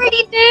already. You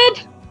already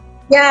did?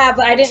 Yeah,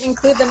 but I didn't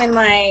include them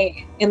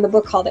in the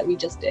book haul that we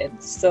just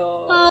did.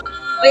 So, but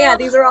yeah,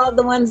 these are all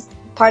the ones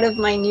part of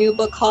my new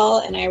book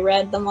haul, and I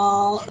read them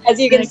all. As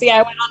you can see,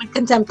 I went on a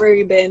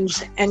contemporary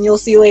binge, and you'll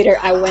see later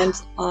I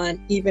went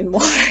on even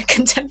more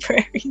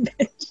contemporary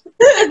binge.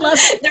 I love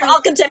it. They're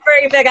all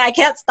contemporary big. I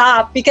can't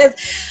stop because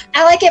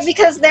I like it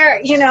because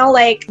they're,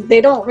 like they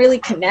don't really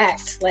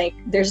connect. Like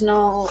there's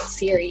no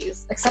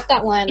series except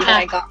that one that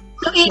I got.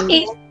 So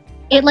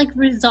it like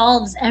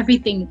resolves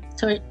everything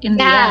in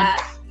the end.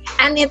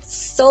 And it's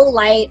so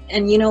light,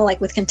 and like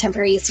with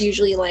contemporary, it's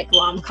usually like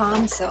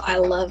rom-com, so I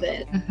love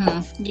it.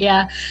 Mm-hmm.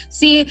 Yeah.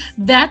 See,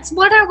 that's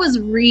what I was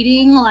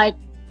reading like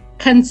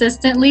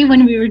consistently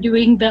when we were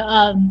doing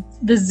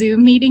the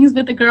Zoom meetings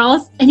with the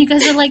girls, and you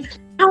guys are like,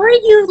 "How are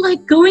you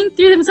like going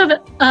through them?" So,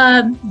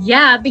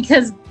 yeah,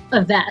 because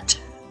of that.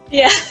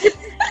 Yeah.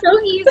 It's so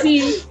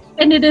easy,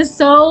 and it is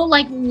so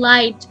like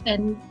light,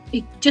 and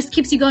it just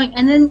keeps you going,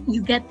 and then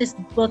you get this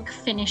book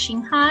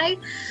finishing high,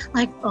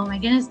 like, oh my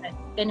goodness, I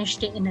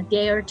finished it in a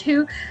day or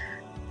two.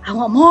 I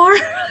want more.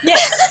 Yeah.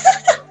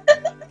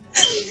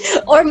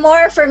 Or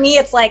more for me,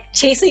 it's like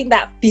chasing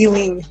that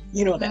feeling,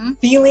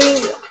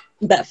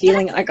 that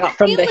feeling I got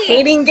from the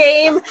hating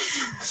game.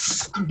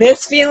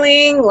 This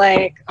feeling,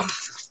 like. Oh.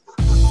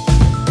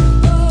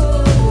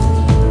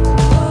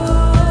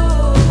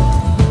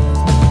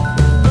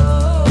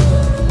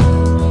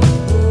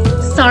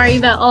 Sorry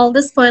about all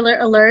the spoiler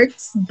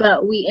alerts,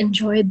 but we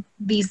enjoyed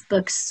these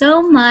books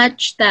so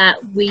much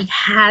that we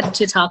had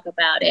to talk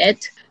about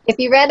it. If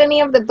you read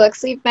any of the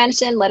books we've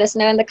mentioned, let us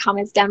know in the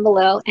comments down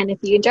below. And if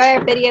you enjoy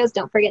our videos,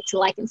 don't forget to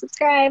like and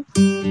subscribe.